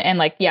fun. And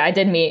like, yeah, I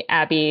did meet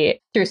Abby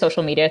through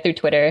social media, through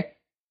Twitter.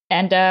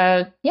 And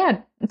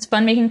yeah, it's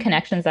fun making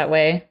connections that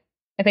way.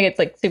 I think it's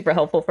like super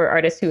helpful for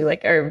artists who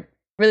like are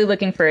really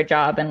looking for a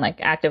job and like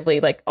actively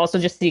like also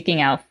just seeking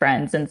out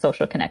friends and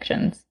social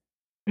connections.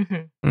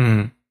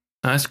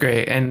 That's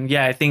great. And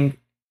yeah, I think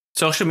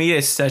social media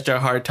is such a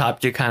hard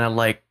topic to kind of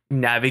like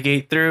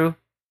navigate through.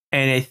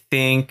 And I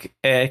think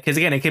because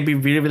again, it can be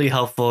really, really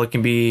helpful. It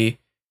can be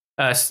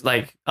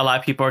like a lot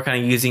of people are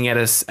kind of using it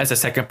as a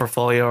second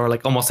portfolio or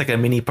like almost like a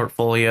mini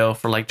portfolio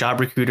for like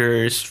job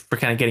recruiters, for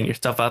kind of getting your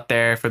stuff out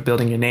there, for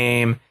building your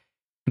name.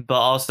 But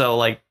also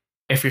like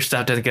if your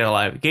stuff doesn't get a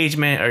lot of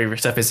engagement or if your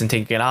stuff isn't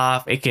taken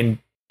off, it can,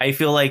 I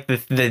feel like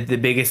the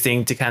biggest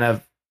thing to kind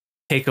of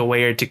take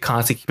away or to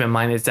constantly keep in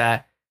mind is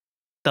that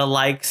the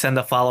likes and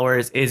the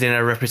followers isn't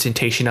a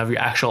representation of your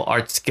actual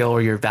art skill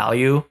or your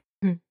value.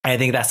 I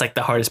think that's like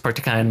the hardest part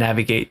to kind of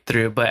navigate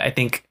through. But I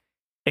think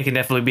it can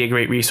definitely be a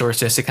great resource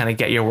just to kind of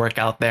get your work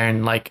out there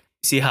and like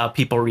see how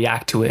people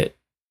react to it.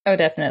 Oh,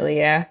 definitely.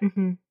 Yeah.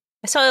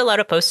 I saw a lot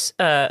of posts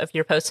of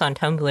your posts on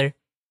Tumblr.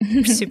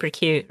 Super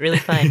cute. Really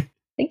fun.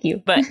 Thank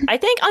you. But I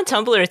think on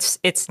Tumblr,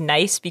 it's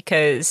nice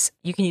because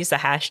you can use the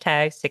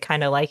hashtags to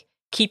kind of like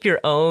keep your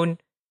own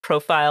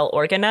profile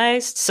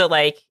organized. So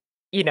like,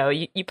 you know,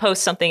 you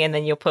post something and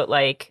then you'll put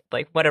like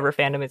whatever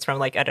fandom it's from,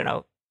 like, I don't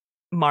know,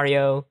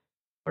 Mario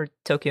or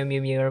Tokyo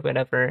Mew Mew or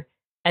whatever.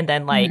 And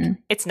then like,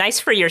 it's nice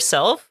for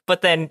yourself,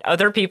 but then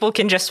other people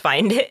can just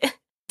find it.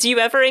 Do you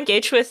ever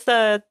engage with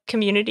the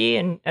community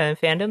and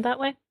fandom that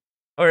way?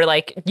 Or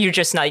like, you're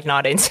just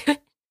not into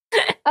it?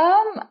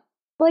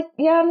 Like,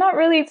 yeah, I'm not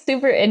really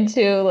super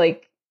into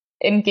like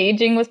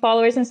engaging with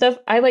followers and stuff.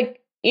 I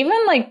like,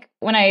 even like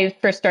when I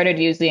first started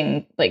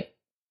using like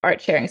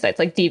art sharing sites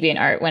like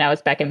DeviantArt when I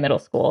was back in middle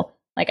school,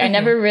 like I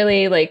never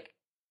really like,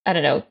 I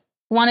don't know,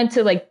 wanted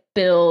to like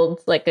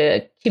build like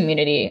a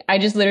community. I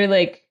just literally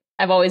like,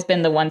 I've always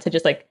been the one to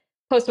just like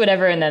post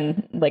whatever and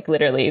then like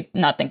literally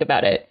not think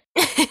about it.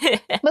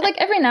 But like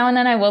every now and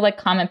then I will like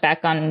comment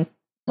back on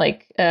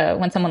like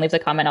when someone leaves a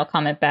comment, I'll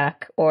comment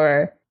back,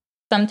 or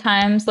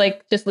sometimes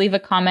like just leave a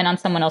comment on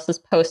someone else's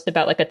post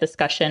about like a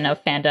discussion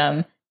of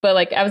fandom. But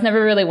like I was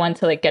never really one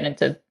to like get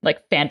into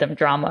like fandom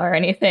drama or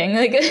anything.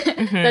 Like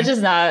that's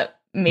just not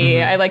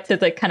me. I like to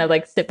like kind of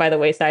like sit by the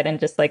wayside and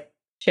just like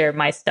share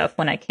my stuff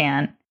when I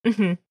can.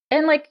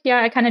 And like,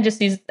 yeah, I kind of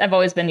just I've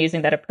always been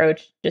using that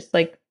approach, just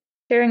like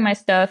sharing my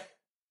stuff,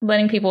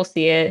 letting people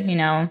see it, you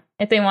know.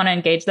 If they want to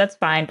engage, that's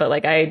fine. But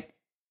like I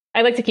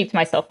like to keep to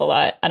myself a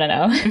lot. I don't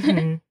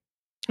know.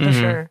 For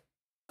sure.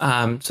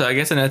 So I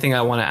guess another thing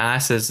I want to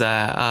ask is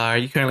that are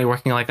you currently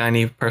working like on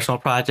any personal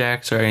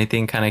projects or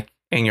anything kind of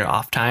in your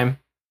off time?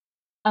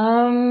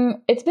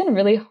 It's been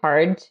really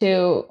hard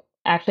to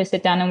actually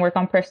sit down and work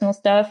on personal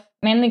stuff,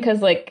 mainly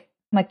because like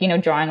you know,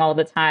 drawing all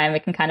the time,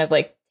 it can kind of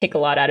like take a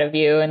lot out of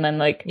you. And then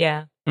like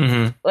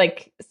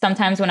like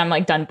sometimes when I'm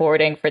like done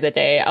boarding for the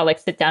day, I'll like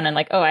sit down and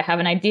like, oh, I have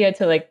an idea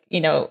to like,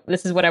 you know,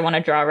 this is what I want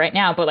to draw right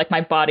now, but like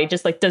my body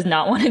just like does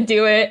not want to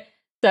do it.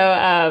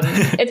 So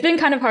it's been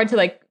kind of hard to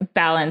like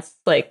balance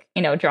like,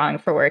 you know, drawing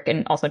for work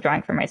and also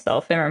drawing for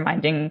myself and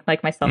reminding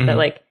like myself that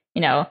like,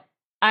 you know,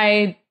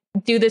 I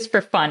do this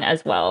for fun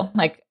as well.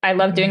 Like I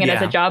love doing it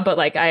as a job, but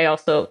like I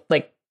also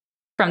like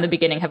from the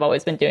beginning have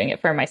always been doing it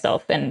for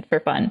myself and for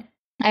fun.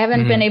 I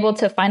haven't been able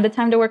to find the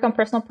time to work on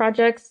personal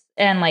projects.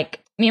 And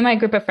like me and my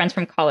group of friends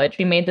from college,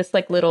 we made this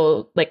like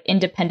little like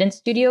independent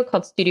studio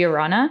called Studio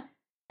Rana.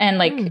 And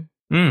like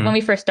when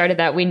we first started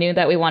that, we knew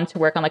that we wanted to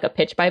work on like a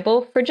pitch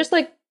Bible for just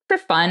like for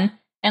fun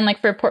and like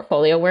for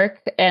portfolio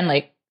work. And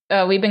like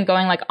we've been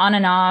going like on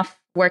and off,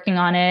 working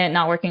on it,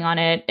 not working on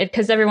it,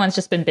 because everyone's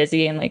just been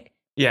busy and like,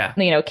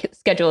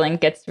 scheduling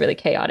gets really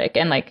chaotic.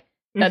 And like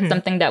that's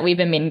something that we've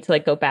been meaning to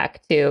like go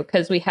back to,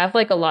 because we have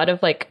like a lot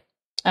of like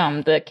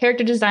the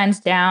character designs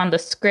down, the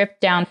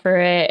script down for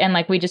it, and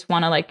like we just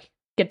want to like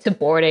get to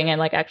boarding and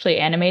like actually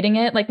animating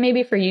it, like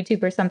maybe for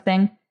YouTube or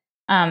something.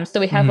 So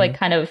we have like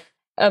kind of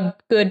a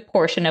good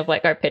portion of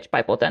like our pitch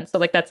Bible done. So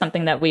like that's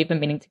something that we've been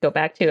meaning to go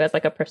back to as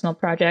like a personal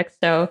project.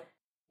 So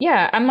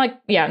yeah, I'm like,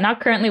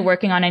 not currently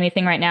working on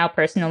anything right now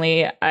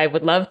personally. I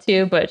would love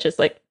to, but it's just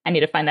like I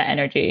need to find that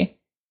energy.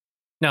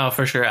 No,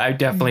 for sure. I'm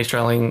definitely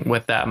struggling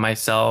with that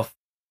myself.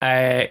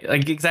 I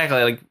like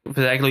exactly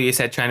what you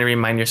said, trying to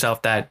remind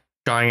yourself that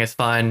drawing is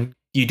fun.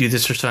 You do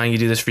this for fun, you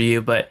do this for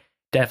you, but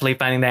definitely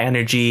finding that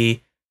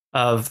energy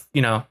of,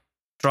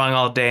 drawing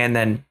all day and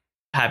then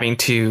having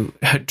to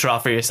draw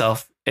for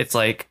yourself. It's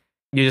like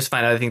you just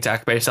find other things to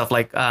occupy yourself.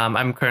 Like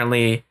I'm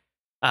currently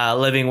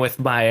living with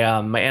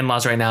my my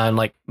in-laws right now, and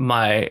like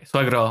my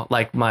suegro,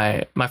 like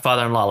my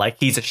father-in-law, like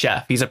he's a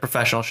chef, he's a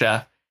professional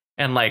chef.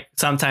 And like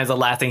sometimes the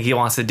last thing he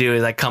wants to do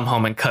is like come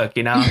home and cook,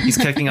 he's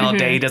cooking all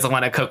day. He doesn't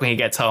want to cook when he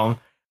gets home.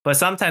 But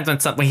sometimes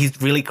when he's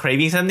really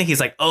craving something, he's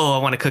like, oh, I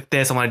want to cook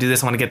this. I want to do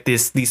this. I want to get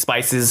these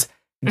spices,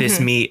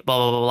 this meat, blah,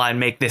 blah, blah, blah, and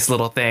make this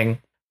little thing.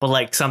 But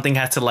like something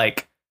has to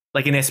like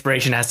an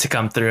inspiration has to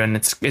come through. And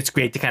it's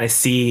great to kind of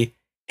see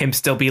him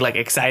still be like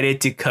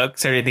excited to cook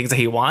certain things that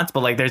he wants.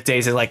 But like there's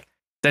days that like,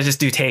 let's just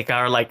do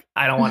takeout, or like,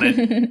 I don't want to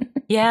even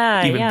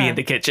be in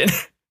the kitchen.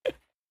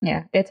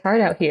 Yeah, it's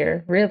hard out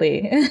here,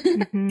 really.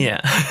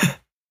 Yeah.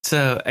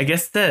 So I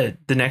guess the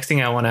next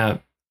thing I want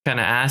to kind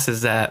of ask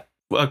is that,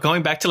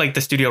 going back to like the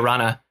Studio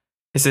Rana,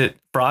 is it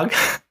Frog?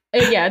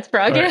 Yeah, it's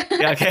Frog. Yeah,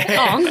 okay.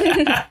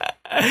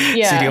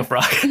 Yeah. Studio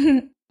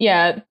Frog.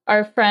 Yeah,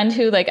 our friend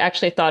who like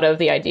actually thought of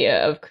the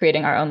idea of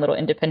creating our own little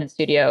independent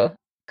studio,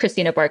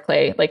 Christina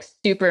Barclay, like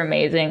super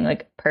amazing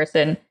like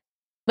person,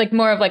 like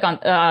more of like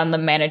on the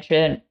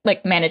management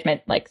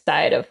like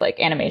side of like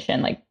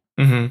animation, like.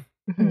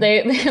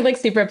 They're like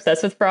super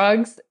obsessed with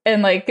frogs,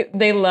 and like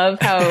they love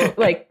how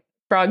like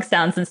frog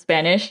sounds in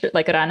Spanish,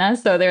 like Rana.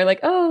 So they're like,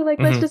 oh, like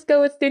let's just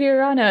go with Studio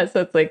Rana.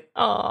 So it's like,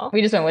 oh,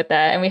 we just went with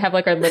that, and we have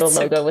like our little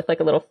logo with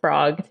like a little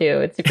frog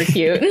too. It's super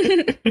cute.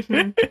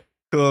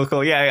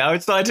 Cool. Yeah,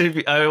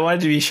 I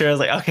wanted to be sure. I was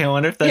like, okay, I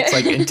wonder if that's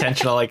like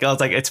intentional. Like I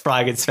was like, it's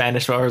frog in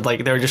Spanish, or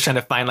like they were just trying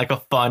to find like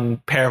a fun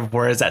pair of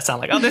words that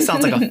sound like, oh, this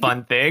sounds like a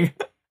fun thing.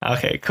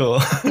 Okay,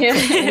 cool. Yeah,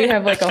 we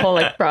have like a whole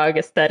like frog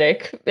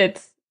aesthetic.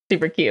 It's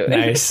super cute.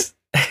 Nice.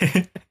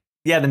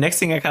 Yeah, the next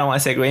thing I kind of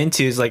want to segue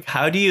into is like,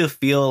 how do you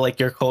feel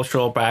like your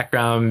cultural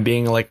background,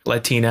 being like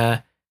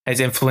Latina, has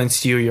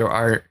influenced your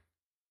art?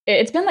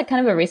 It's been like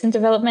kind of a recent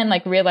development,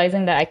 like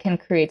realizing that I can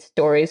create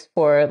stories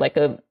for like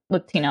a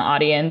Latina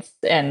audience,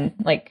 and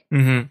like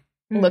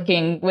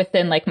looking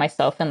within like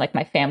myself and like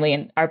my family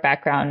and our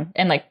background,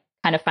 and like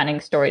kind of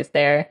finding stories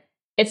there.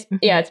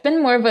 It's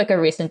been more of like a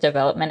recent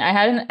development. I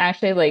hadn't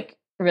actually like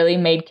really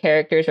made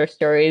characters or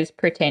stories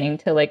pertaining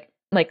to like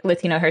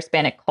Latino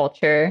Hispanic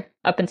culture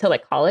up until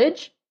like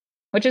college,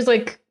 which is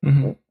like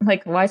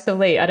why so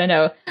late? I don't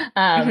know.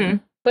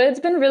 But it's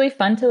been really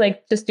fun to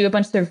like just do a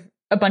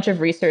bunch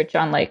of research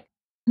on like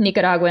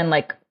Nicaraguan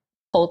like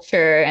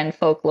culture and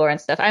folklore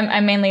and stuff. I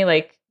mainly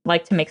like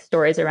to make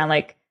stories around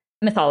like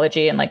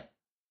mythology and like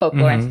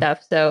folklore and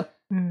stuff. So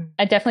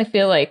I definitely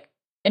feel like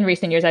in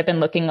recent years I've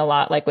been looking a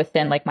lot like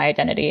within like my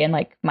identity and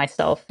like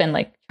myself, and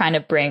like trying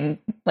to bring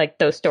like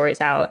those stories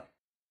out.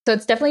 So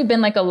it's definitely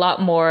been like a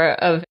lot more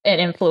of an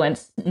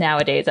influence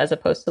nowadays, as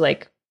opposed to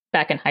like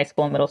back in high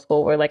school and middle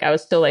school, where like I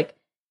was still like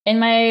in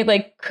my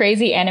like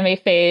crazy anime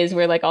phase,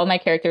 where like all my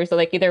characters are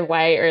like either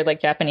white or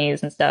like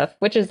Japanese and stuff,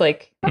 which is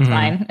like, that's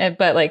fine.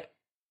 But like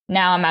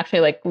now I'm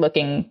actually like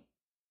looking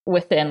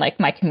within like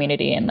my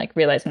community and like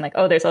realizing like,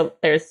 oh,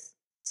 there's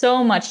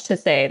so much to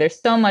say. There's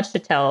so much to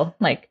tell.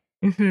 Like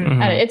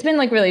it's been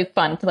like really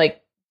fun to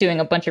like doing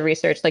a bunch of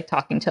research, like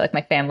talking to like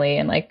my family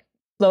and like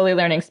slowly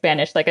learning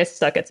Spanish. Like I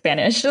suck at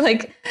Spanish,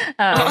 like,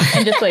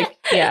 and just like,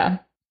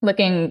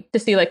 looking to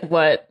see like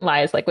what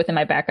lies like within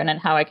my background and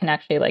how I can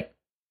actually like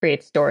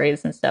create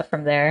stories and stuff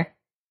from there.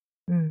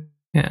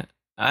 Yeah.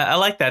 I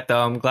like that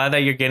though. I'm glad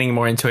that you're getting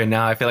more into it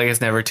now. I feel like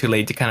it's never too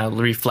late to kind of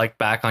reflect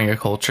back on your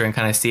culture and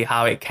kind of see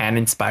how it can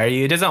inspire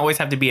you. It doesn't always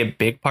have to be a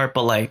big part,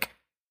 but like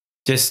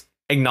just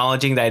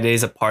acknowledging that it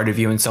is a part of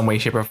you in some way,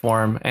 shape, or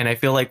form. And I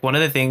feel like one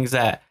of the things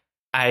that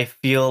I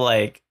feel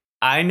like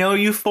I know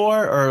you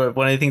for, or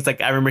one of the things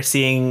like I remember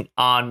seeing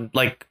on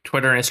like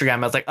Twitter and Instagram,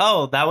 I was like,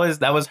 oh, that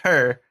was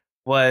her.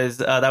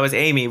 that was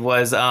Amie,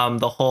 was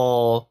the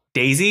whole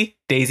Daisy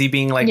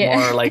being like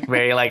more like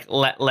very like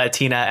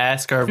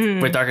Latina-esque or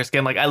with darker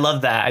skin. Like I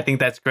love that. I think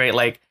that's great.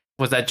 Like,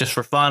 was that just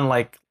for fun?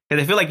 Like,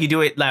 because I feel like you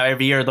do it now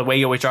every year. The way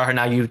you always draw her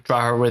now, you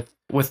draw her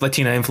with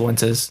Latina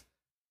influences.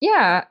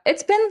 Yeah,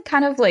 it's been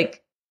kind of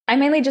like, I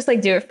mainly just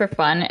like do it for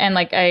fun, and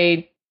like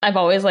I've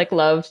always like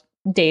loved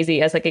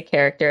Daisy as like a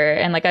character,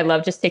 and like I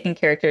love just taking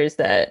characters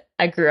that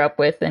I grew up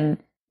with and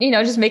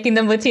just making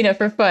them Latina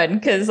for fun,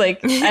 because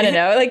like I don't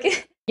know,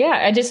 like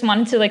yeah, I just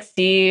wanted to like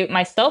see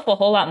myself a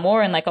whole lot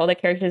more in like all the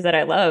characters that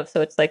I love.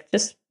 So it's like,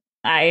 just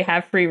I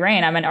have free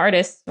reign. I'm an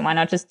artist. Why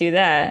not just do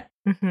that?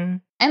 Mm-hmm.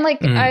 And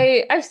like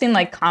I've seen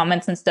like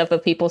comments and stuff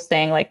of people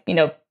saying like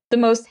the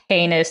most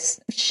heinous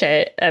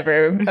shit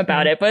ever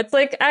about it, but it's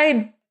like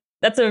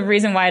that's a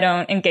reason why I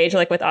don't engage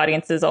like with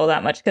audiences all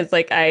that much, because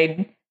like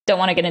I don't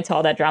want to get into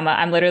all that drama.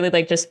 I'm literally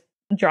like just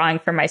drawing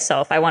for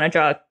myself. I want to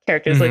draw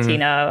characters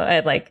Latino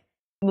and like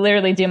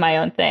literally do my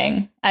own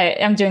thing.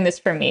 I'm doing this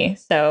for me.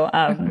 So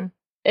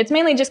it's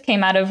mainly just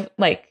came out of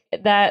like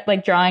that,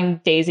 like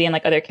drawing Daisy and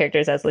like other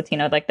characters as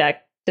Latino, like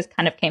that just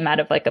kind of came out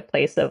of like a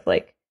place of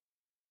like,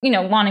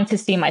 wanting to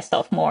see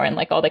myself more and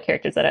like all the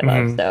characters that I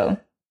love. So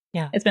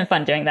yeah, it's been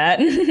fun doing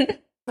that.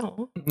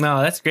 No,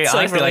 that's great. It's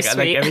honestly, like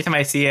every time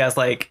I see it, I was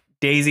like,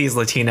 Daisy's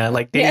Latina.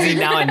 Like Daisy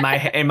now in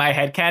my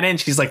headcanon,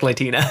 she's like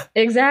Latina.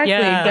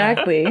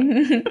 Exactly.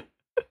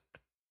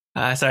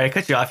 Sorry, I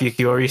cut you off,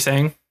 Yuki. What were you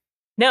saying?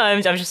 No,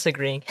 I'm just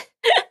agreeing.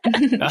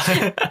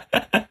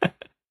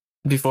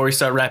 Before we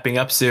start wrapping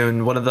up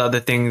soon, one of the other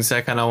things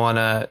I kind of want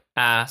to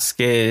ask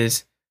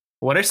is,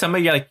 what are some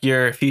of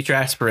your future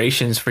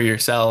aspirations for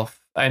yourself?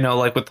 I know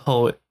like with the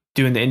whole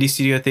doing the indie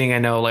studio thing, I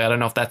know like I don't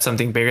know if that's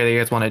something bigger that you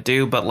guys want to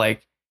do, but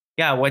like,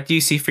 yeah, what do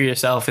you see for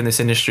yourself in this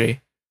industry?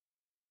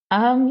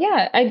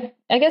 Yeah, I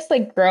guess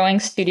like growing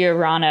Studio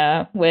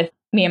Rana with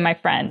me and my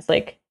friends,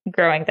 like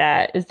growing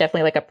that is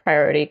definitely like a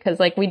priority, because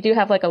like we do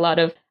have like a lot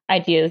of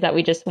ideas that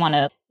we just want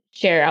to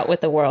share out with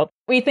the world.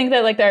 We think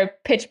that like our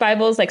pitch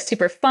Bible is like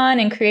super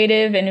fun and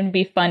creative, and it'd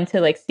be fun to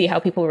like see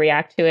how people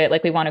react to it.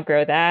 Like we want to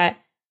grow that.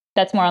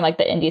 That's more on like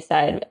the indie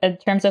side. In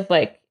terms of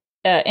like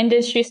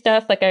industry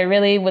stuff, like I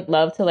really would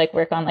love to like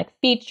work on like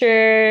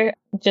feature,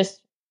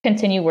 just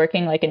continue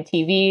working like in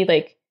TV,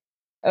 like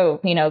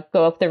go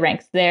up the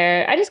ranks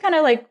there. I just kind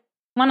of like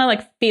want to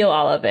like feel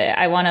all of it.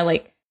 I want to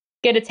like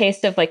get a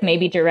taste of like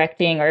maybe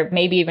directing or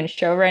maybe even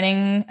show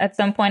running at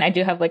some point. I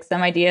do have like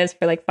some ideas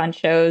for like fun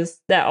shows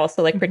that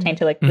also like pertain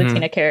to like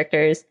Latina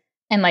characters,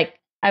 and like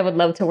I would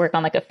love to work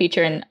on like a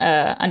feature and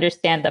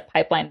understand the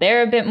pipeline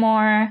there a bit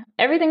more.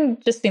 Everything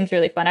just seems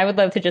really fun. I would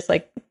love to just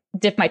like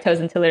dip my toes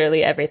into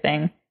literally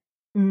everything.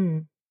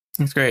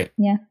 That's great.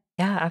 Yeah,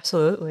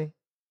 absolutely.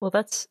 Well,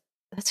 that's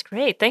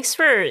great. Thanks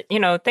for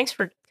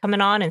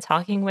coming on and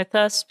talking with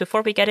us.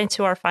 Before we get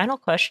into our final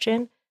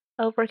question,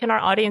 where can our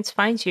audience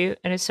find you?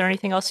 And is there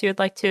anything else you would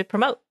like to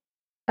promote?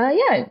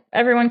 Yeah,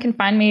 everyone can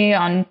find me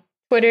on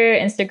Twitter,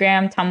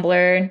 Instagram,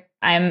 Tumblr.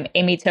 I'm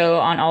Amieto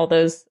on all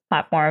those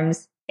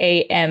platforms.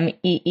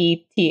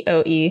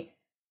 AMEETOE.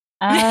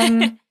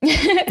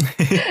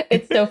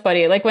 It's so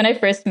funny. Like when I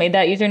first made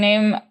that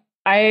username,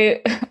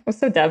 I was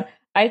so dumb.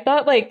 I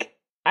thought like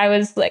I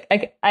was like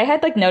I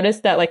had like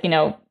noticed that like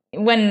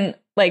when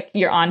like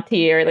your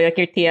auntie or like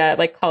your tia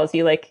like calls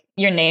you like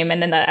your name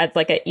and then that adds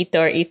like a ito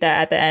or ita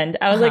at the end.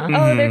 I was like,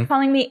 oh, they're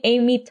calling me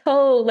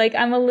Amieto. Like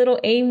I'm a little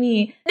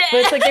Amie. But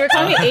it's like they were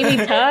calling me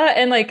Amieta,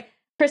 and like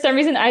for some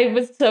reason I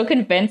was so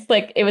convinced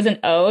like it was an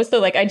O. So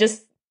like I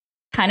just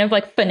kind of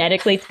like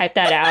phonetically typed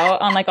that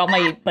out on like all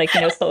my like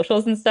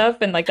socials and stuff,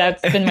 and like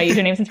that's been my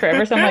username since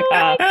forever. So I'm like,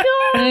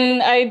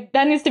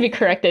 that needs to be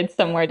corrected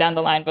somewhere down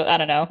the line, but I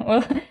don't know.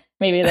 Well,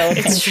 maybe they'll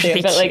change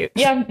too. But like,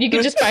 yeah, you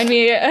can just find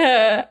me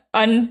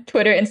on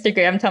Twitter,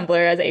 Instagram, Tumblr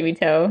as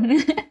Amieto.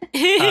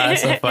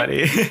 That's so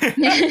funny.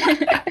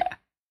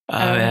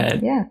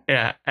 Man.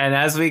 Yeah. And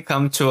as we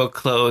come to a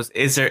close,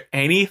 is there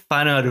any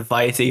final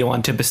advice that you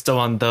want to bestow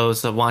on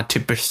those that want to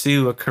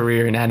pursue a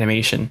career in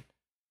animation?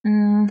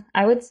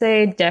 I would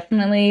say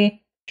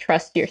definitely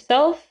trust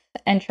yourself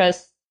and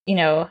trust,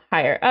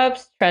 higher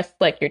ups, trust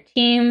like your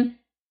team,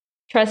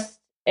 trust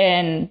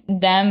in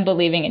them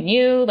believing in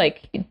you.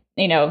 Like,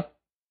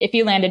 if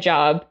you land a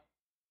job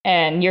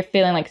and you're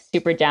feeling like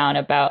super down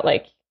about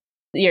like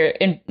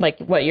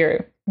what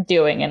you're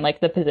doing and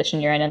like the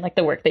position you're in and like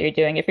the work that you're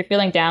doing, if you're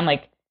feeling down,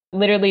 like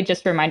literally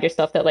just remind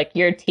yourself that like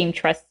your team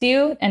trusts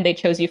you and they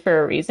chose you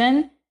for a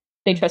reason.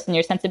 They trust in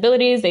your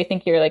sensibilities. They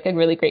think you're like a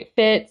really great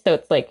fit. So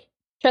it's like,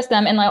 trust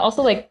them, and like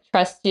also like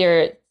trust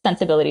your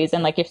sensibilities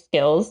and like your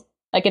skills.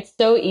 Like it's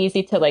so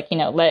easy to like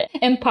let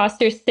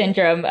imposter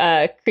syndrome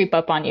creep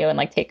up on you and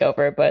like take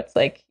over, but it's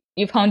like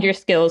you've honed your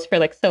skills for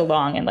like so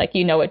long and like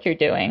what you're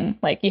doing.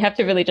 Like you have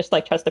to really just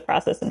like trust the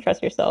process and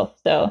trust yourself.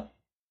 So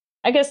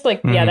I guess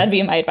like yeah, that'd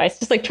be my advice.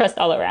 Just like trust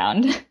all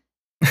around.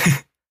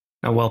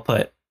 Oh, well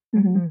put.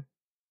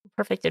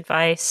 Perfect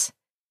advice.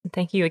 And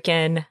thank you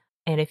again.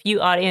 And if you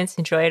audience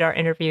enjoyed our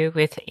interview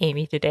with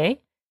Amie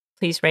today,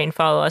 please rate and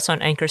follow us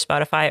on Anchor,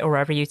 Spotify, or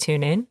wherever you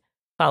tune in.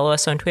 Follow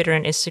us on Twitter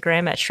and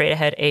Instagram at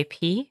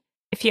StraightAheadAP.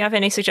 If you have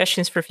any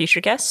suggestions for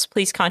future guests,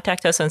 please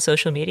contact us on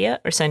social media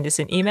or send us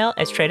an email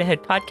at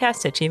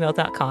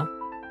straightaheadpodcast@gmail.com.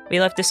 We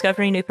love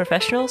discovering new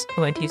professionals and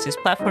want to use this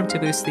platform to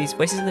boost these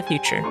voices of the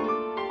future.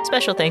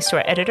 Special thanks to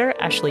our editor,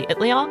 Ashley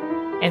Itliong.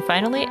 And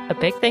finally, a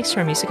big thanks to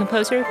our music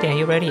composer,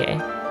 Daniel Rodier.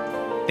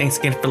 Thanks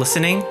again for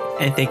listening,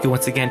 and thank you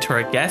once again to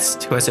our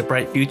guest who has a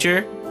bright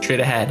future straight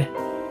ahead.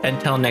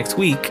 Until next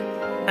week,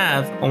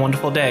 have a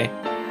wonderful day.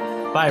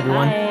 Bye,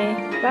 everyone.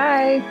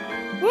 Bye.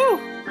 Woo!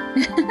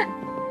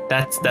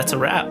 That's a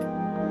wrap.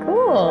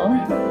 Cool.